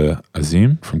Veda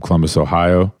Azim from Columbus,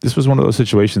 Ohio. This was one of those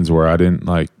situations where I didn't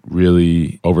like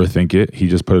really overthink it. He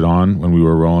just put it on when we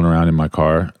were rolling around in my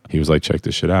car. He was like, check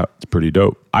this shit out. It's pretty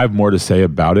dope. I have more to say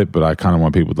about it, but I kind of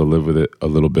want people to live with it a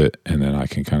little bit, and then I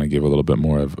can kind of give a little bit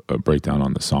more of a breakdown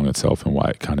on the song itself and why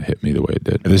it kind of hit me the way it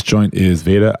did. This joint is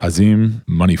Veda Azim,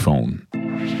 Money Phone.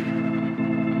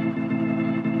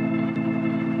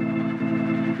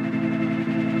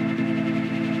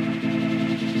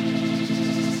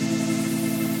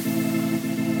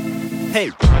 Hey,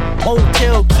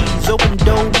 motel keys, open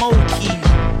door, mo keys.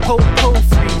 Po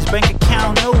freeze, bank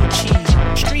account, no cheese.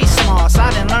 Street smarts,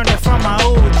 I done learned it from my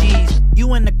OGs.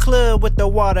 You in the club with the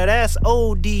water, that's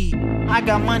OD. I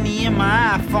got money in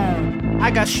my iPhone.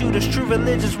 I got shooters, true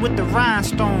religious with the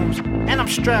rhinestones. And I'm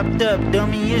strapped up,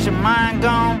 dummy, is your mind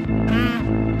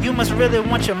gone? You must really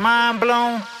want your mind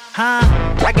blown, huh?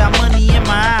 I got money in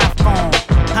my iPhone,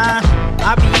 huh?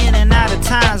 I be in and out of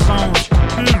time zones.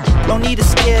 Don't need a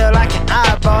scale, I can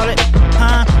eyeball it,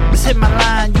 huh? Just hit my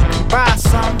line, you can buy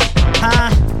some,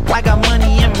 huh? I got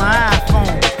money in my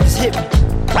iPhone, just hit me.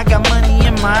 I got money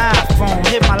in my iPhone,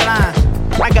 hit my line.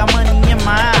 I got money in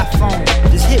my iPhone,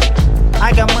 just hit me.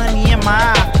 I got money in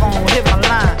my iPhone, hit my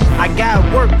line. I got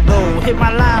work though, hit my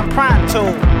line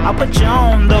pronto. I'll put you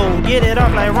on though, get it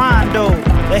off like Rondo.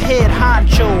 The head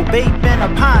honcho, babe in a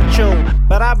poncho.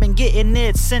 But I've been getting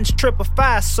it since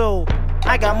 555, so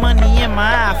I got money in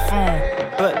my iPhone.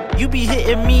 But you be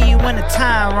hitting me when the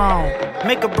time wrong.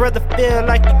 Make a brother feel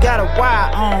like you got a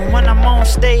wire on. When I'm on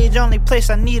stage, only place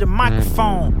I need a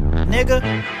microphone, nigga.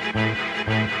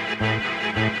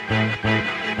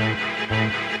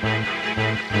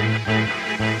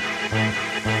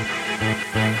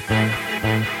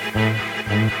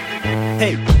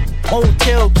 Hey,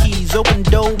 motel keys, open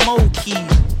door, mo keys.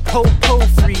 Po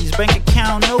freeze, bank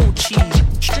account, no cheese.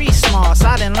 Street smarts,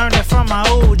 I done learned it from my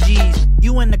OGs.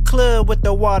 You in the club with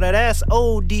the water, that's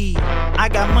OD. I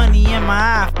got money in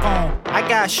my iPhone. I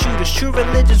got shooters, true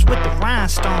religious with the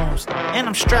rhinestones. And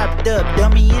I'm strapped up,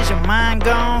 dummy, is your mind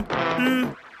gone?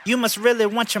 You must really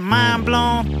want your mind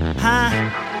blown, huh?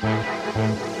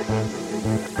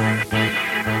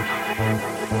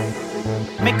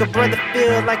 Make a brother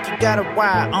feel like you got a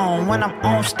wire on. When I'm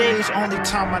on stage, only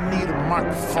time I need a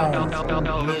microphone.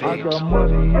 I got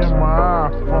money in my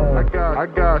iPhone. I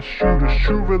got shooters,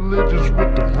 true religious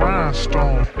with the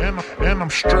rhinestone. And I'm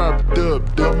strapped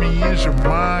up, dummy, is your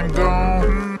mind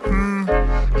gone?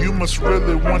 You must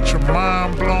really want your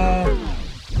mind blown.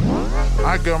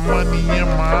 I got money in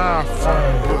my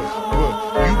iPhone, but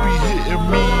you be hitting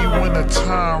me when the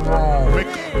time wrong.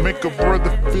 Make a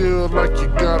brother feel like you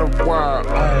got a wire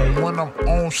on. When I'm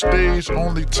on stage,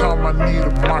 only time I need a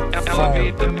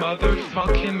microphone.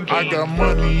 I got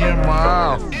money in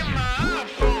my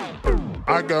iPhone.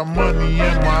 I got money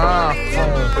in my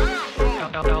iPhone.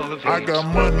 I got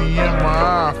money in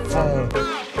my iPhone.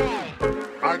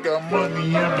 I got money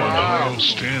in my iPhone.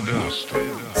 Stand up.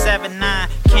 7-9,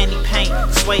 candy paint,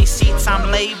 sway seats,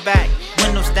 I'm laid back.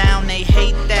 Windows down, they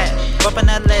hate that. Bumpin'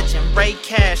 a legend, break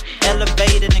cash,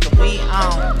 elevator, nigga, we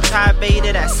on. Try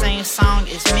beta, that same song,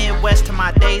 it's Midwest till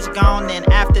my days gone. Then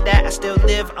after that, I still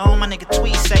live on. My nigga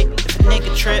tweet say, if a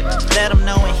nigga trip, let him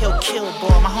know and he'll kill,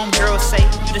 boy. My homegirl say,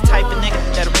 you the type of nigga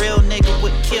that a real nigga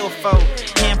would kill for.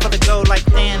 Hand full of gold like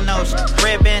Thanos,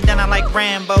 red bandana like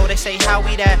Rambo. They say, how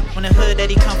we that? When the hood that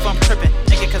he come from trippin',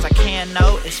 nigga, cause I can't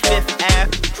know. It's 5th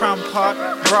Ave, Trump Park,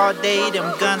 broad day,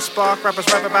 them guns spark. Rappers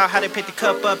rap about how they pick the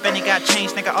cup up and it got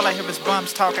changed, nigga. All I hear is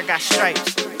bums talk, I got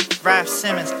stripes. Ralph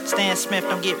Simmons, Stan Smith,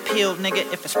 don't get peeled, nigga.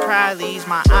 If it's Priley's,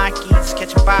 my Akis,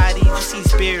 catching bodies, you see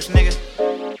spears, nigga.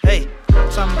 Hey,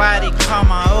 somebody call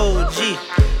my OG.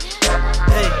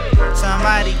 Hey,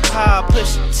 somebody call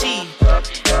Pusha T.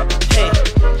 Hey,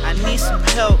 I need some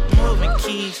help moving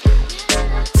keys.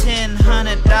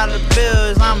 $1,000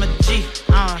 bills, I'm a G.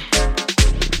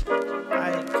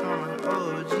 Somebody call my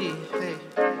OG. Hey,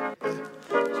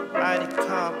 somebody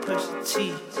call Pusha T.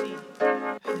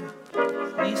 Hey,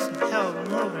 need some help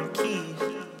moving keys.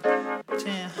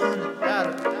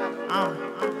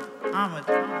 $1,000. I'm a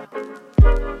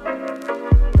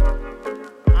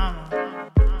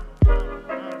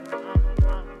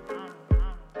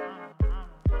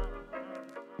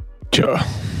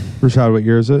Rashad, what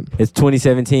year is it? It's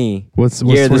 2017. What's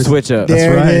year of the switch up? That's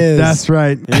There right. it is. That's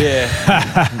right.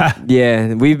 Yeah,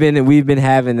 yeah. We've been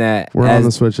having that. We're on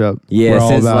the switch up. Yeah, We're all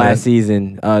since about last it.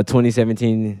 season,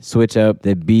 2017 switch up.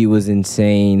 The beat was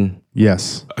insane.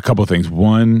 Yes. A couple of things.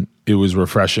 One, it was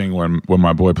refreshing when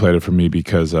my boy played it for me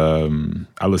because I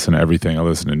listen to everything. I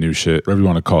listen to new shit, whatever you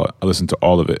want to call it. I listen to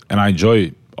all of it, and I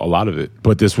enjoy a lot of it.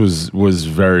 But this was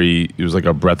very, it was like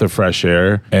a breath of fresh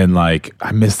air, and like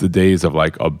I miss the days of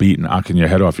like a beat knocking your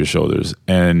head off your shoulders.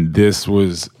 And this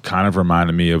was kind of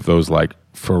reminding me of those like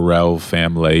Pharrell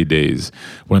Family days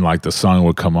when like the song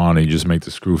would come on and you just make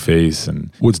the screw face.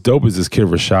 And what's dope is this kid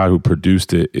Rashad who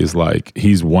produced it is like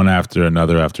he's one after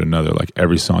another. Like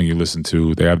every song you listen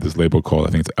to, they have this label called,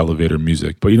 I think it's Elevator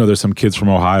Music. But you know, there's some kids from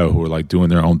Ohio who are like doing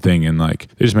their own thing and like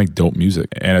they just make dope music.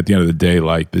 And at the end of the day,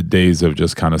 like the days of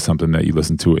just kind of something that you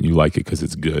listen to it and you like it because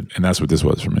it's good. And that's what this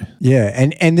was for me. Yeah,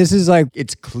 and this is like,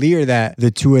 it's clear that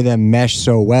the two of them mesh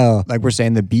so well. Like we're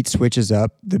saying, the beat switches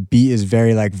up. The beat is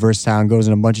very like versatile and goes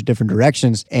in a bunch of different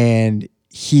directions. And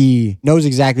he knows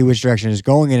exactly which direction it's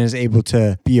going and is able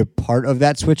to be a part of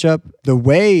that switch up. The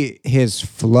way his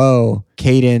flow,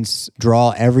 cadence, draw,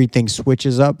 everything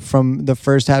switches up from the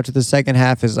first half to the second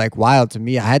half is like wild to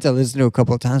me. I had to listen to it a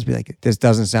couple of times and be like, this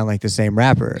doesn't sound like the same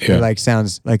rapper. Yeah. It like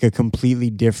sounds like a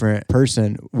completely different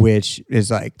person, which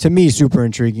is like, to me, super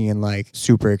intriguing and like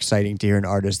super exciting to hear an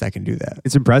artist that can do that.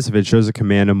 It's impressive. It shows a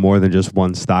command of more than just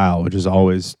one style, which is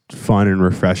always fun and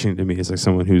refreshing to me. It's like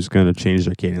someone who's going to change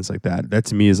their cadence like that. That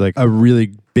to me is like a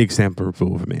really big sample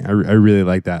approval for me. I really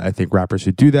like that. I think rappers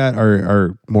who do that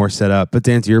are more set up. But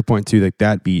Dan, to your point too, like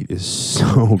that beat is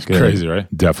so good. Crazy, right?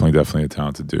 Definitely a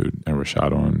talented dude. And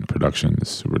Rashad on production is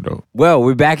super dope. Well,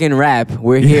 we're back in rap.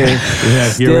 We're here.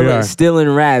 Here we are. Still in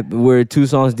rap. We're 2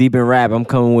 songs deep in rap. I'm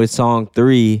coming with song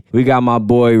 3. We got my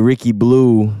boy Ricky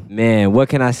Blue. Man, what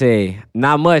can I say?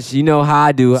 Not much. You know how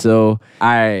I do. So, all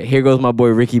right, here goes my boy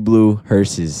Ricky Blue,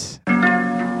 Hearses.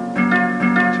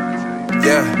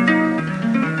 Yeah.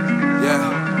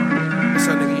 What's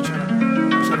up, nigga? You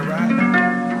tryna ride?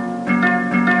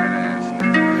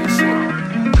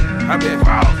 I bet.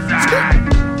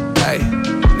 Hey,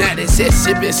 now they said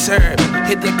sip and serve.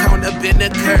 Hit the cone up in the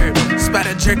curb. Spot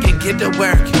a jerk and get to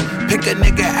work. Pick a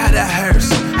nigga out of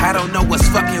hearse. I don't know what's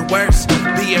fucking worse.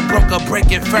 Being broke or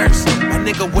breaking first. My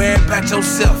nigga, worry about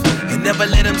yourself and never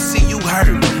let them see you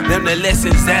hurt. Them the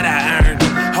lessons that I earned.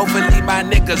 Hopefully my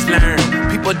niggas learn.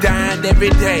 People dying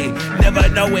every day. Never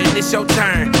know when it's your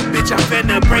turn. Bitch, I'm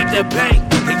finna break the bank.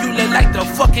 And you look like the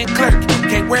fucking clerk.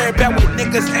 Can't worry about what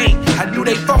niggas ain't. I knew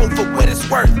they fold for what it's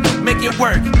worth. Make it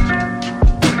work.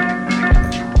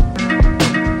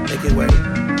 Make it work.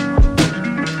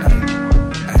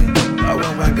 Oh,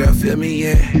 well, one girl, feel me,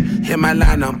 yeah. Hit my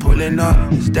line, I'm pulling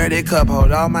up. This dirty cup,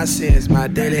 hold all my sins. My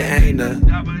daily ain't a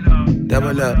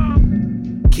double up.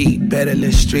 Keep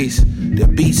battling streets. The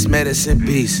beats, medicine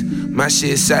beast. My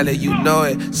shit solid, you know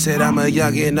it. Said I'm a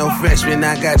youngin', no freshman.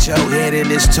 I got your head in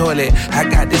this toilet. I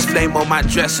got this flame on my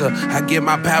dresser. I get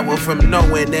my power from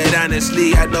knowing that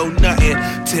honestly I know nothing.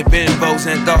 Tipping bows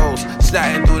and goals,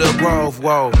 sliding through the grove,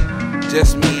 whoa.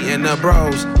 Just me and the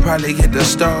bros, probably hit the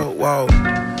stove, whoa.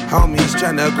 Homies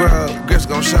tryna grow, grips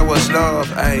gon' show us love,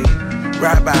 ayy.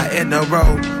 Ride by in the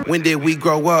road, when did we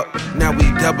grow up? Now we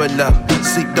double up,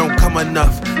 sleep don't come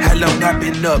enough. How long I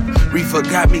been up? Reefer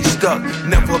got me stuck,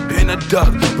 never been a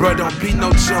duck. Bro, don't be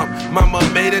no chump, mama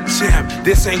made a champ.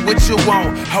 This ain't what you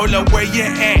want, hold up where you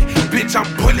at. Bitch, I'm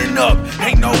pulling up,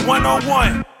 ain't no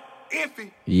one-on-one.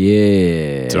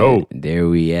 Yeah. Dope. There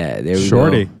we at. There we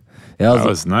Shorty. go. That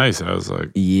was nice. I was like,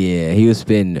 Yeah, he was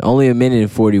spitting only a minute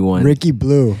and 41. Ricky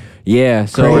Blue. Yeah,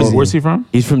 so where's he from?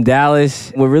 He's from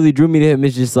Dallas. What really drew me to him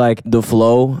is just like the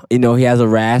flow. You know, he has a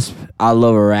rasp. I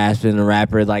love a rasp in a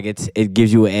rapper. Like it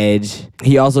gives you an edge.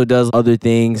 He also does other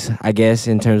things, I guess,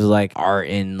 in terms of like art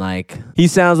and like he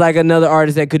sounds like another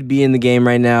artist that could be in the game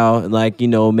right now, like, you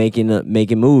know, making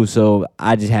moves. So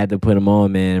I just had to put him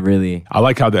on, man. Really. I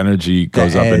like how the energy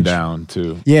goes up and down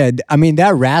too. Yeah, I mean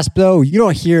that rasp though, you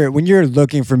don't hear it when you're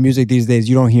looking for music these days.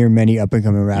 You don't hear many up and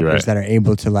coming rappers that are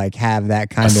able to like have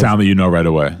that kind of sound that you know right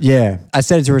away. Yeah. I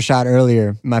said it to Rashad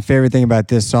earlier. My favorite thing about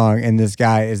this song and this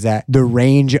guy is that the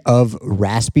range of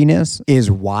raspiness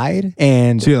is wide.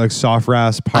 And so you like soft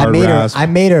rasp, hard rasp. I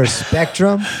made a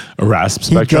spectrum. A rasp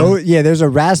spectrum? There's a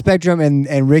rasp spectrum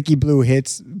and Ricky Blue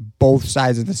hits both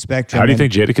sides of the spectrum. How do you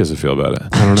think Jadakiss would feel about it?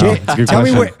 I don't know. It's a good Tell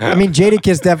me question. I mean,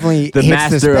 Jadakiss definitely The hits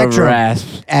master the spectrum of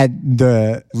rasp. at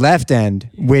the left end,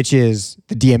 which is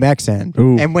the DMX end.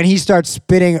 Ooh. And when he starts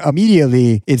spitting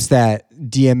immediately, it's that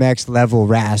DMX level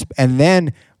rasp. And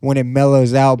then when it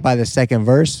mellows out by the second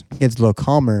verse, it's a little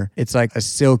calmer. It's like a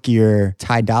silkier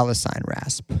Ty Dolla $ign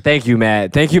rasp. Thank you,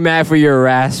 Matt. Thank you, Matt, for your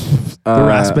rasp. The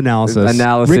rasp analysis.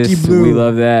 Ricky Blue, we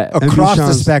love that. Across the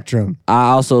Sean's- spectrum.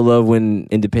 I also love when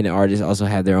independent artists also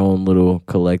have their own little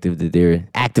collective that they're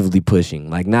actively pushing.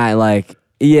 Like not like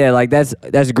Yeah, like that's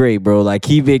great, bro. Like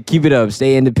keep it up.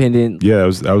 Stay independent. Yeah,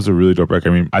 that was a really dope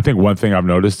record. I mean, I think one thing I've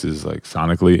noticed is like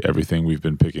sonically, everything we've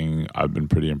been picking, I've been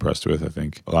pretty impressed with. I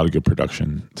think a lot of good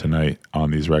production tonight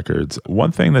on these records.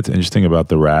 One thing that's interesting about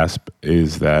the Rasp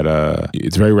is that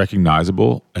it's very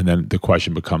recognizable, and then the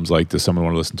question becomes like, does someone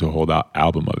want to listen to a whole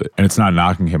album of it? And it's not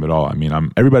knocking him at all. I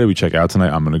mean, everybody we check out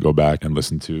tonight, I'm going to go back and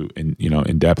listen to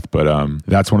in depth. But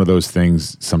that's one of those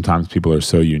things. Sometimes people are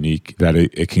so unique that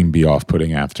it can be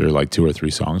off-putting after like 2 or 3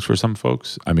 songs for some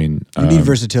folks. I mean, you need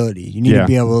versatility. You need to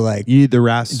be able to like you need the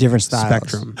Rasp different styles.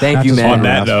 spectrum. Thank you, man. On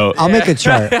that note, I'll make a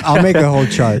chart. I'll make a whole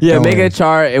chart. Yeah, make a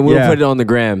chart and we'll put it on the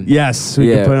gram. Yes,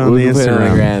 we can put it on the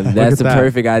Instagram. That's the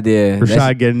perfect idea.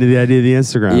 Rashad getting to the idea of the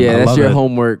Instagram. Yeah, that's your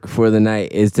homework for the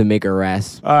night is to make a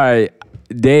Rasp. All right.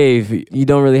 Dave, you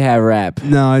don't really have rap.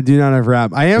 No, I do not have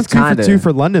rap. I am 2 for 2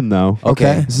 for London, though.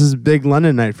 Okay. This is a big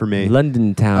London night for me.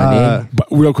 London town, But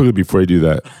real quickly before you do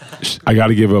that, I got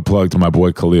to give a plug to my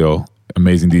boy Khalil,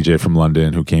 amazing DJ from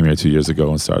London who came here 2 years ago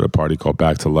and started a party called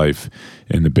Back to Life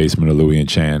in the basement of Louis and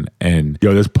Chan. And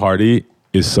this party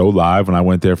is so live. When I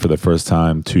went there for the first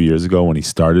time 2 years ago when he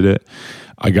started it,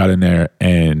 I got in there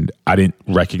and I didn't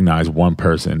recognize one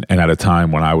person. And at a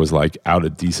time when I was like out a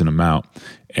decent amount,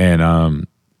 and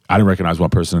I didn't recognize one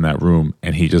person in that room,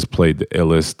 and he just played the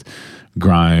illest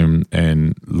grime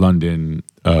and London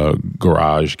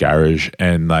garage,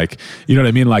 and like, you know what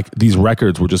I mean? Like these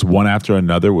records were just one after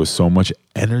another with so much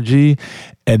energy.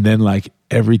 And then like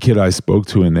every kid I spoke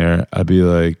to in there, I'd be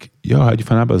like, yo, how'd you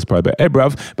find out about this party? Hey,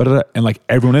 bruv. And like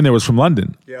everyone in there was from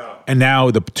London. Yeah. And now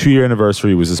the 2-year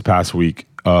anniversary was this past week.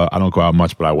 I don't go out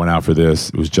much, but I went out for this.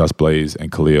 It was Just Blaze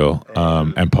and Khalil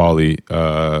and Paulie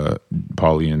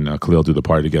and Khalil do the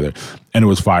party together. And it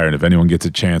was fire. And if anyone gets a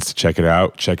chance to check it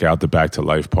out, check out the Back to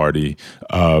Life party.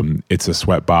 It's a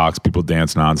sweat box. People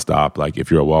dance nonstop. Like if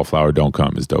you're a wallflower, don't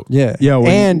come. It's dope. Yeah.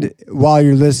 And while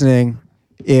you're listening,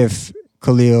 if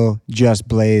Khalil, Just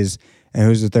Blaze, and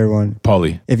who's the third one?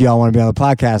 Paulie. If y'all want to be on the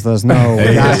podcast, let us know.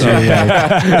 We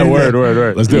got you.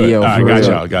 Word. Let's do it. All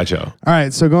right, got y'all. All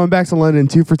right, so going back to London,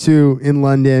 2 for 2 in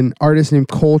London. Artist named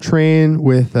Coltrane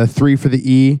with 3 for the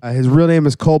E. His real name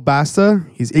is Cole Basta.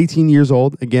 He's 18 years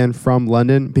old, again, from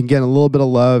London. Been getting a little bit of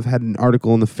love. Had an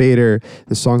article in The Fader.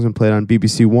 The song's been played on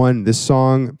BBC One. This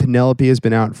song, Penelope, has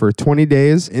been out for 20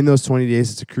 days. In those 20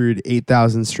 days, it's accrued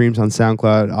 8,000 streams on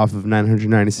SoundCloud off of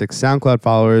 996 SoundCloud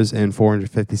followers and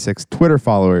 456 Twitter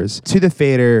followers. To The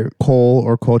Fader, Cole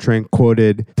or Coltrane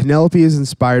quoted, Penelope is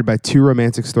inspired by 2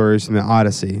 romantic stories from the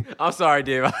Odyssey. I'm sorry,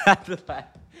 Dave. I have to laugh.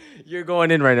 You're going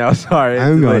in right now. Sorry.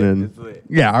 I'm going in.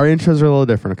 Yeah, our intros are a little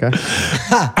different, okay?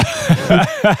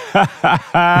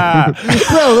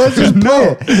 Bro, let's just play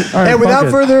it. Right, and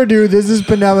without further ado, this is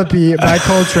Penelope by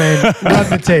Coltrane. Run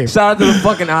the tape. Shout out to the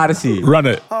fucking Odyssey. Run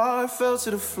it. I fell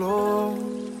to the floor.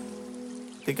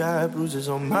 Think I had bruises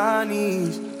on my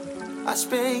knees. I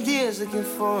spent years looking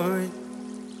for it,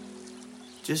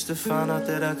 just to find out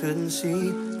that I couldn't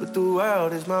see. But the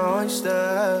world is my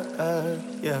oyster.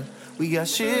 Yeah, we got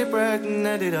shipwrecked and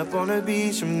ended up on the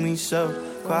beach, and we so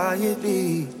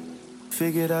quietly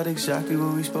figured out exactly where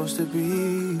we supposed to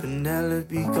be.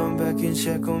 Penelope, come back and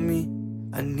check on me.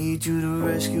 I need you to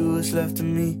rescue what's left of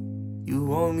me. You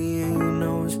want me and you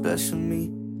know what's best for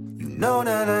me. You know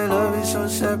that I love you so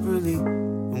separately.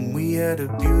 When we had a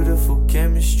beautiful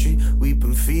chemistry, we've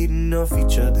been feeding off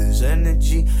each other's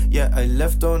energy. Yeah, I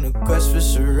left on a quest for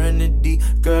serenity.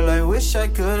 Girl, I wish I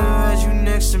could've had you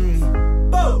next to me.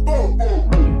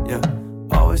 Yeah,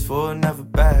 always forward, never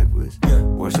backwards.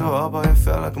 Worked so hard, but I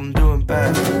felt like I'm doing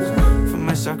backwards. For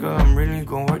my circle, I'm really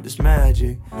gonna work this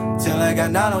magic. Till I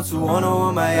got 90210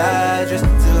 on my address.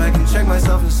 Till I can check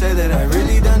myself and say that I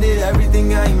really done did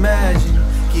everything I imagined.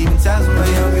 Keeping tabs on my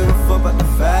young, give a fuck about the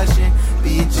fashion.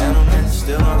 Be a gentleman,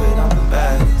 still know that I'm the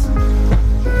baddest.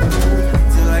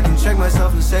 Till I can check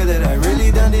myself and say that I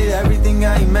really done did everything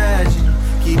I imagined.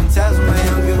 Keeping tabs on my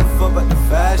young, give a fuck about the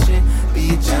fashion.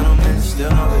 Be a gentleman, still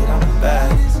know that I'm the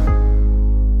baddest.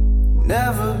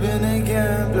 Never been a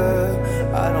gambler.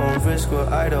 I don't risk what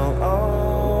I don't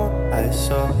own. I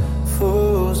saw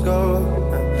fools go.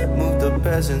 Move the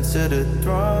peasants to the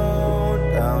throne.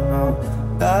 Down on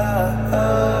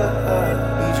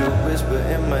need your whisper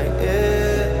in my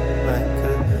ear, like a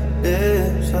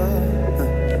lips.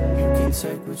 You can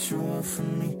take what you want from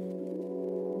me.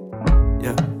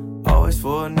 Yeah, always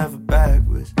forward, never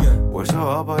backwards. Work so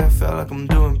hard, boy, I felt like I'm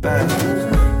doing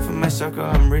backwards. For my circle,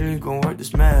 I'm really gonna work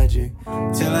this magic.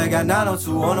 Till I got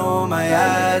 90210 on my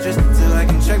address. Till I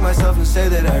can check myself and say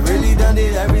that I really done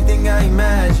did everything I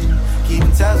imagined.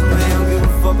 Keeping tabs on my young, give a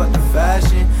fuck about the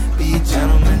fashion. Be a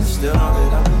gentleman, still know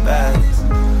that I'm the baddest.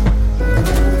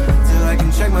 Till I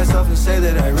can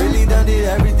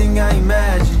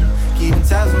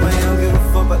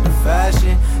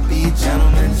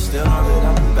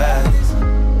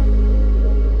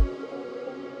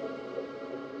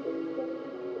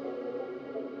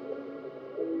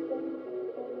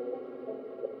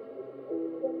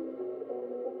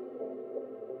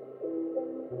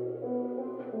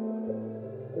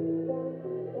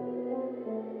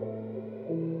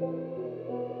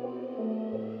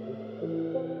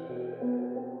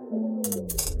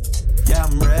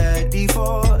I'm ready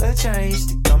for a change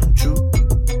to come true.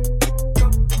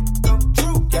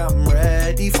 Yeah, I'm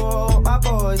ready for my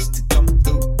boys to come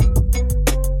through.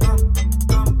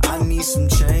 I need some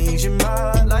change in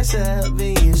my life. 7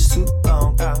 years too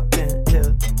long I've been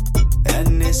here,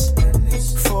 and it's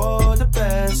for the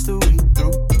best that we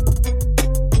through.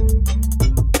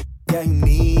 Yeah, you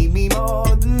need me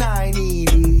more than I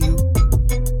need you.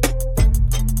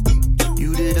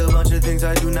 You did a bunch of things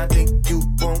I do not think you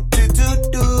wanted to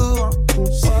do.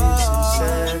 It's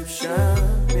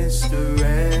inception,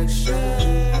 misdirection,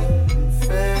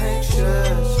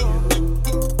 infectious.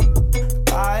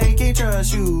 I can't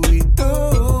trust you, we do.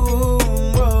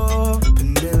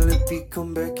 Penelope,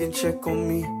 come back and check on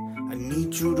me. I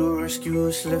need you to rescue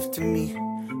what's left of me.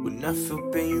 When I feel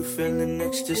pain, you feeling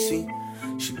ecstasy.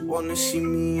 She wanna see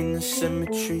me in the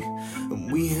cemetery,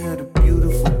 and we had a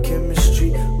beautiful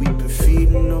chemistry. We've been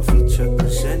feeding off each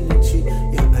other's energy.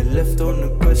 Yeah, I left on a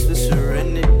quest for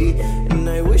serenity, and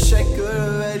I wish I could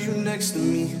have had you next to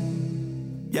me.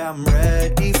 Yeah, I'm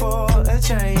ready for a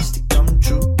change to come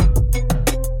true.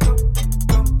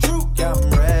 Yeah, I'm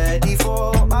ready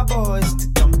for my boys to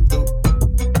come through.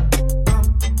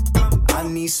 I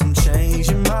need some change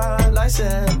in my life.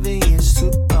 7 years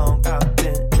too long I've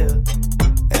been here,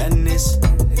 and it's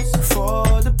for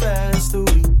the best that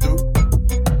we through.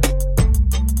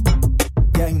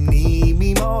 Yeah, you need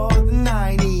me more than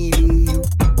I need you.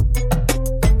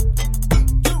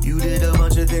 You did a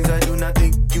bunch of things I do not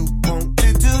think you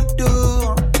wanted to do.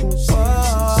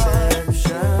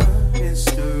 Inception,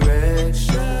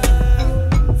 misdirection,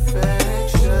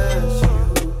 infectious.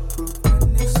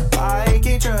 I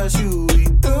can't trust you, we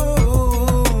do.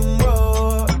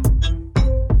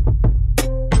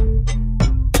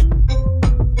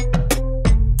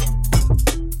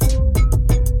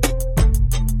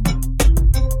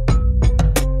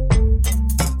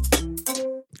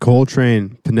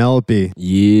 Coltrane, Penelope.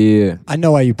 Yeah. I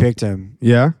know why you picked him.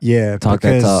 Yeah? Yeah, Talk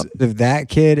that because talk. if that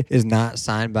kid is not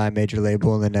signed by a major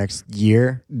label in the next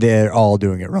year, they're all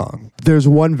doing it wrong. There's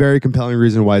one very compelling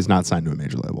reason why he's not signed to a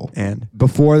major label. And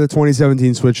Before the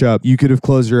 2017 switch up, you could have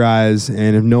closed your eyes,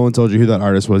 and if no one told you who that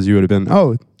artist was, you would have been,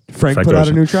 oh, Frank put out a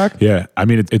Ocean. new track? Yeah, I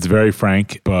mean, it's very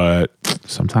frank, but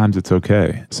sometimes it's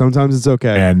okay. Sometimes it's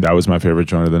okay. And that was my favorite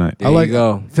joint of the night. There I like you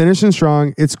go. finishing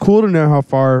strong. It's cool to know how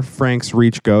far Frank's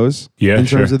reach goes Yeah, in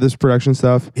terms sure. of this production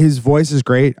stuff. His voice is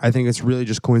great. I think it's really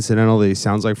just coincidental that he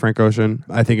sounds like Frank Ocean.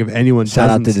 I think if anyone Shout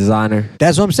out doesn't- to Designer.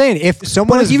 that's what I'm saying. If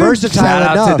someone But is even- versatile Shout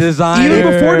out enough, to Designer.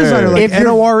 even before Designer, like If you're-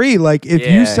 NORE, like if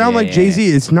Yeah, you sound like yeah, Jay-Z,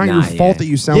 it's not your Nah, fault yeah. that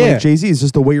you sound Yeah. like Jay-Z. It's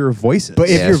just the way your voice is. but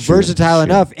if Yeah, you're that's true. versatile That's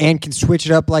true. enough and can switch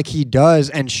it up like he does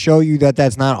and show you that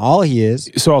that's not all he is,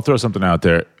 So I'll throw something out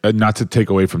there, not to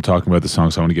take away from talking about the song,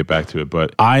 so I want to get back to it,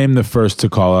 but I am the first to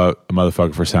call out a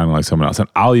motherfucker for sounding like someone else. And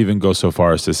I'll even go so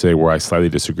far as to say where I slightly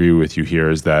disagree with you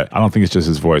here is that I don't think it's just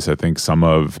his voice. I think some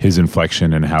of his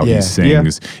inflection and how Yeah. he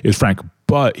sings is frank.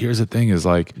 But here's the thing is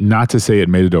like, not to say it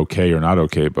made it okay or not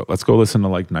okay, but let's go listen to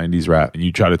like 90s rap. And you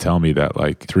try to tell me that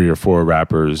like 3 or 4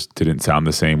 rappers didn't sound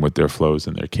the same with their flows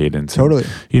and their cadence. Totally.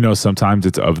 And, you know, sometimes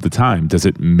it's of the time. Does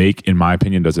it make, in my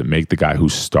opinion, does it make the guy who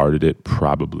started it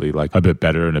probably like a bit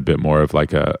better and a bit more of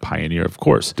like a pioneer? Of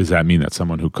course. Does that mean that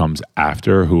someone who comes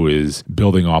after, who is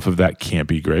building off of that, can't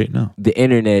be great? No. The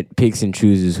internet picks and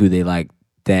chooses who they like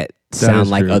that sound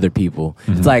is like true. other people.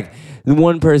 It's like the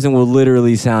one person will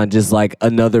literally sound just like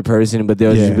another person, but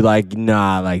they'll Yeah. just be like,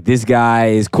 nah, like this guy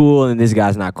is cool and this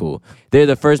guy's not cool. They're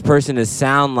the first person to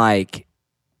sound like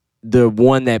the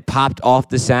one that popped off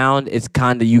the sound. It's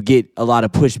kind of, you get a lot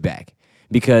of pushback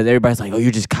because everybody's like, oh, you're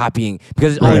just copying,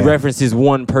 because it only Right. references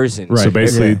one person. Right. So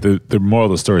basically, Yeah. the moral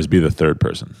of the story is be the third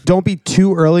person. don't be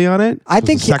too early on it. I So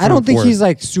think the second I don't and think fourth. he's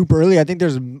like super early. I think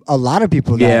there's a lot of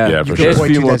people that Yeah, Yeah, for you sure. can There's a point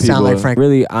few to more that people. sound like Frank.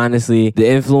 Really, honestly, the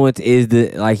influence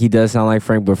is like he does sound like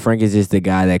Frank, but Frank is just the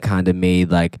guy that kind of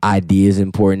made like ideas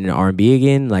important in R&B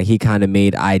again. Like he kind of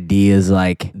made ideas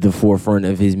like the forefront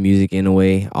of his music in a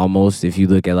way, almost. If you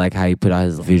look at like how he put out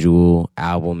his visual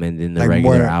album and then the Like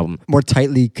regular album. more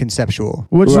tightly conceptual.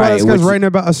 Which is why Right, this guy's which- writing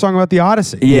about a song about the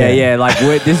Odyssey. Yeah. Like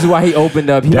this is why he opened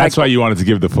up. He That's like, why you wanted to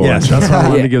give the full Yes, answer. that's why I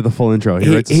wanted Yeah. to give the full intro.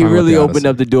 he writes a song about really the opened Odyssey.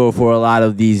 up the door for a lot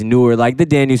of these newer, like the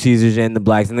Daniel Caesars and the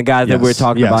Blacks and the guys that Yes, we're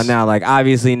talking yes. about now. Like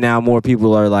obviously now more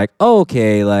people are like, oh,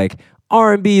 okay, like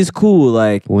R&B is cool.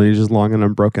 Like Lineage is long and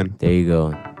unbroken. there you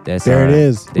go. That's There it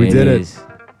is. There We did it. is.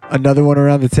 Another one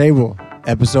around the table.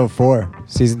 Episode 4,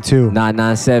 season 2.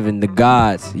 997, the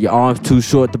gods. Your arms too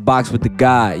short to box with the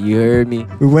god. You heard me?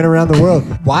 We went around the world.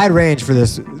 Wide range for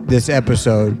this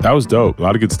episode. That was dope. A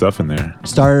lot of good stuff in there.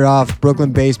 Started off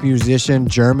Brooklyn-based musician,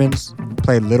 Germans,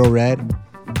 played Little Red.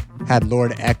 Had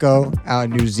Lord Echo out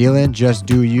in New Zealand, Just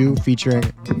Do You, featuring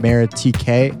Mara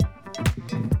TK.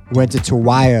 Went to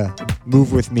Tawaya,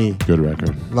 Move With Me. Good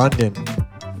record. London.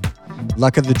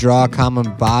 Luck of the Draw,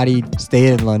 Common Body,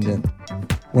 stayed in London.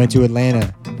 Went to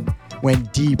Atlanta.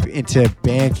 Went deep into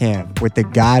Bandcamp with the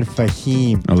God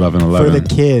Fahim. 1111. For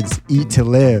the Kids, Eat to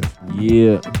Live.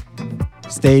 Yeah.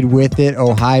 Stayed with it,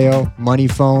 Ohio, Money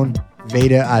Phone,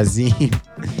 Veda Azim.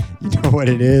 You know what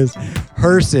it is?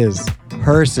 Hearses.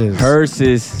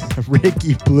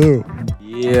 Ricky Blue.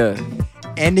 Yeah.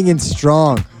 Ending in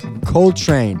Strong,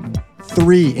 Coltrane,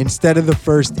 3 instead of the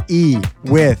first E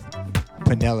with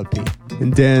Penelope.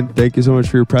 And Dan, thank you so much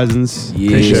for your presence.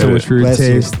 Yeah. Thank you so much for your Bless you.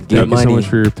 taste. Thank you so much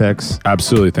for your picks.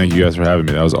 Absolutely. Thank you guys for having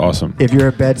me. That was awesome. If you're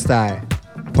a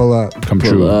Bed-Stuy, pull up. Come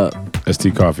Pull true. up.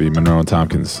 ST Coffee, Monroe and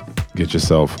Tompkins. Get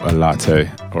yourself a latte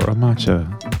or a matcha.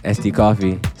 SD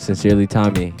Coffee. Sincerely,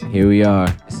 Tommy. Here we are.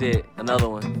 That's it. Another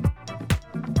one.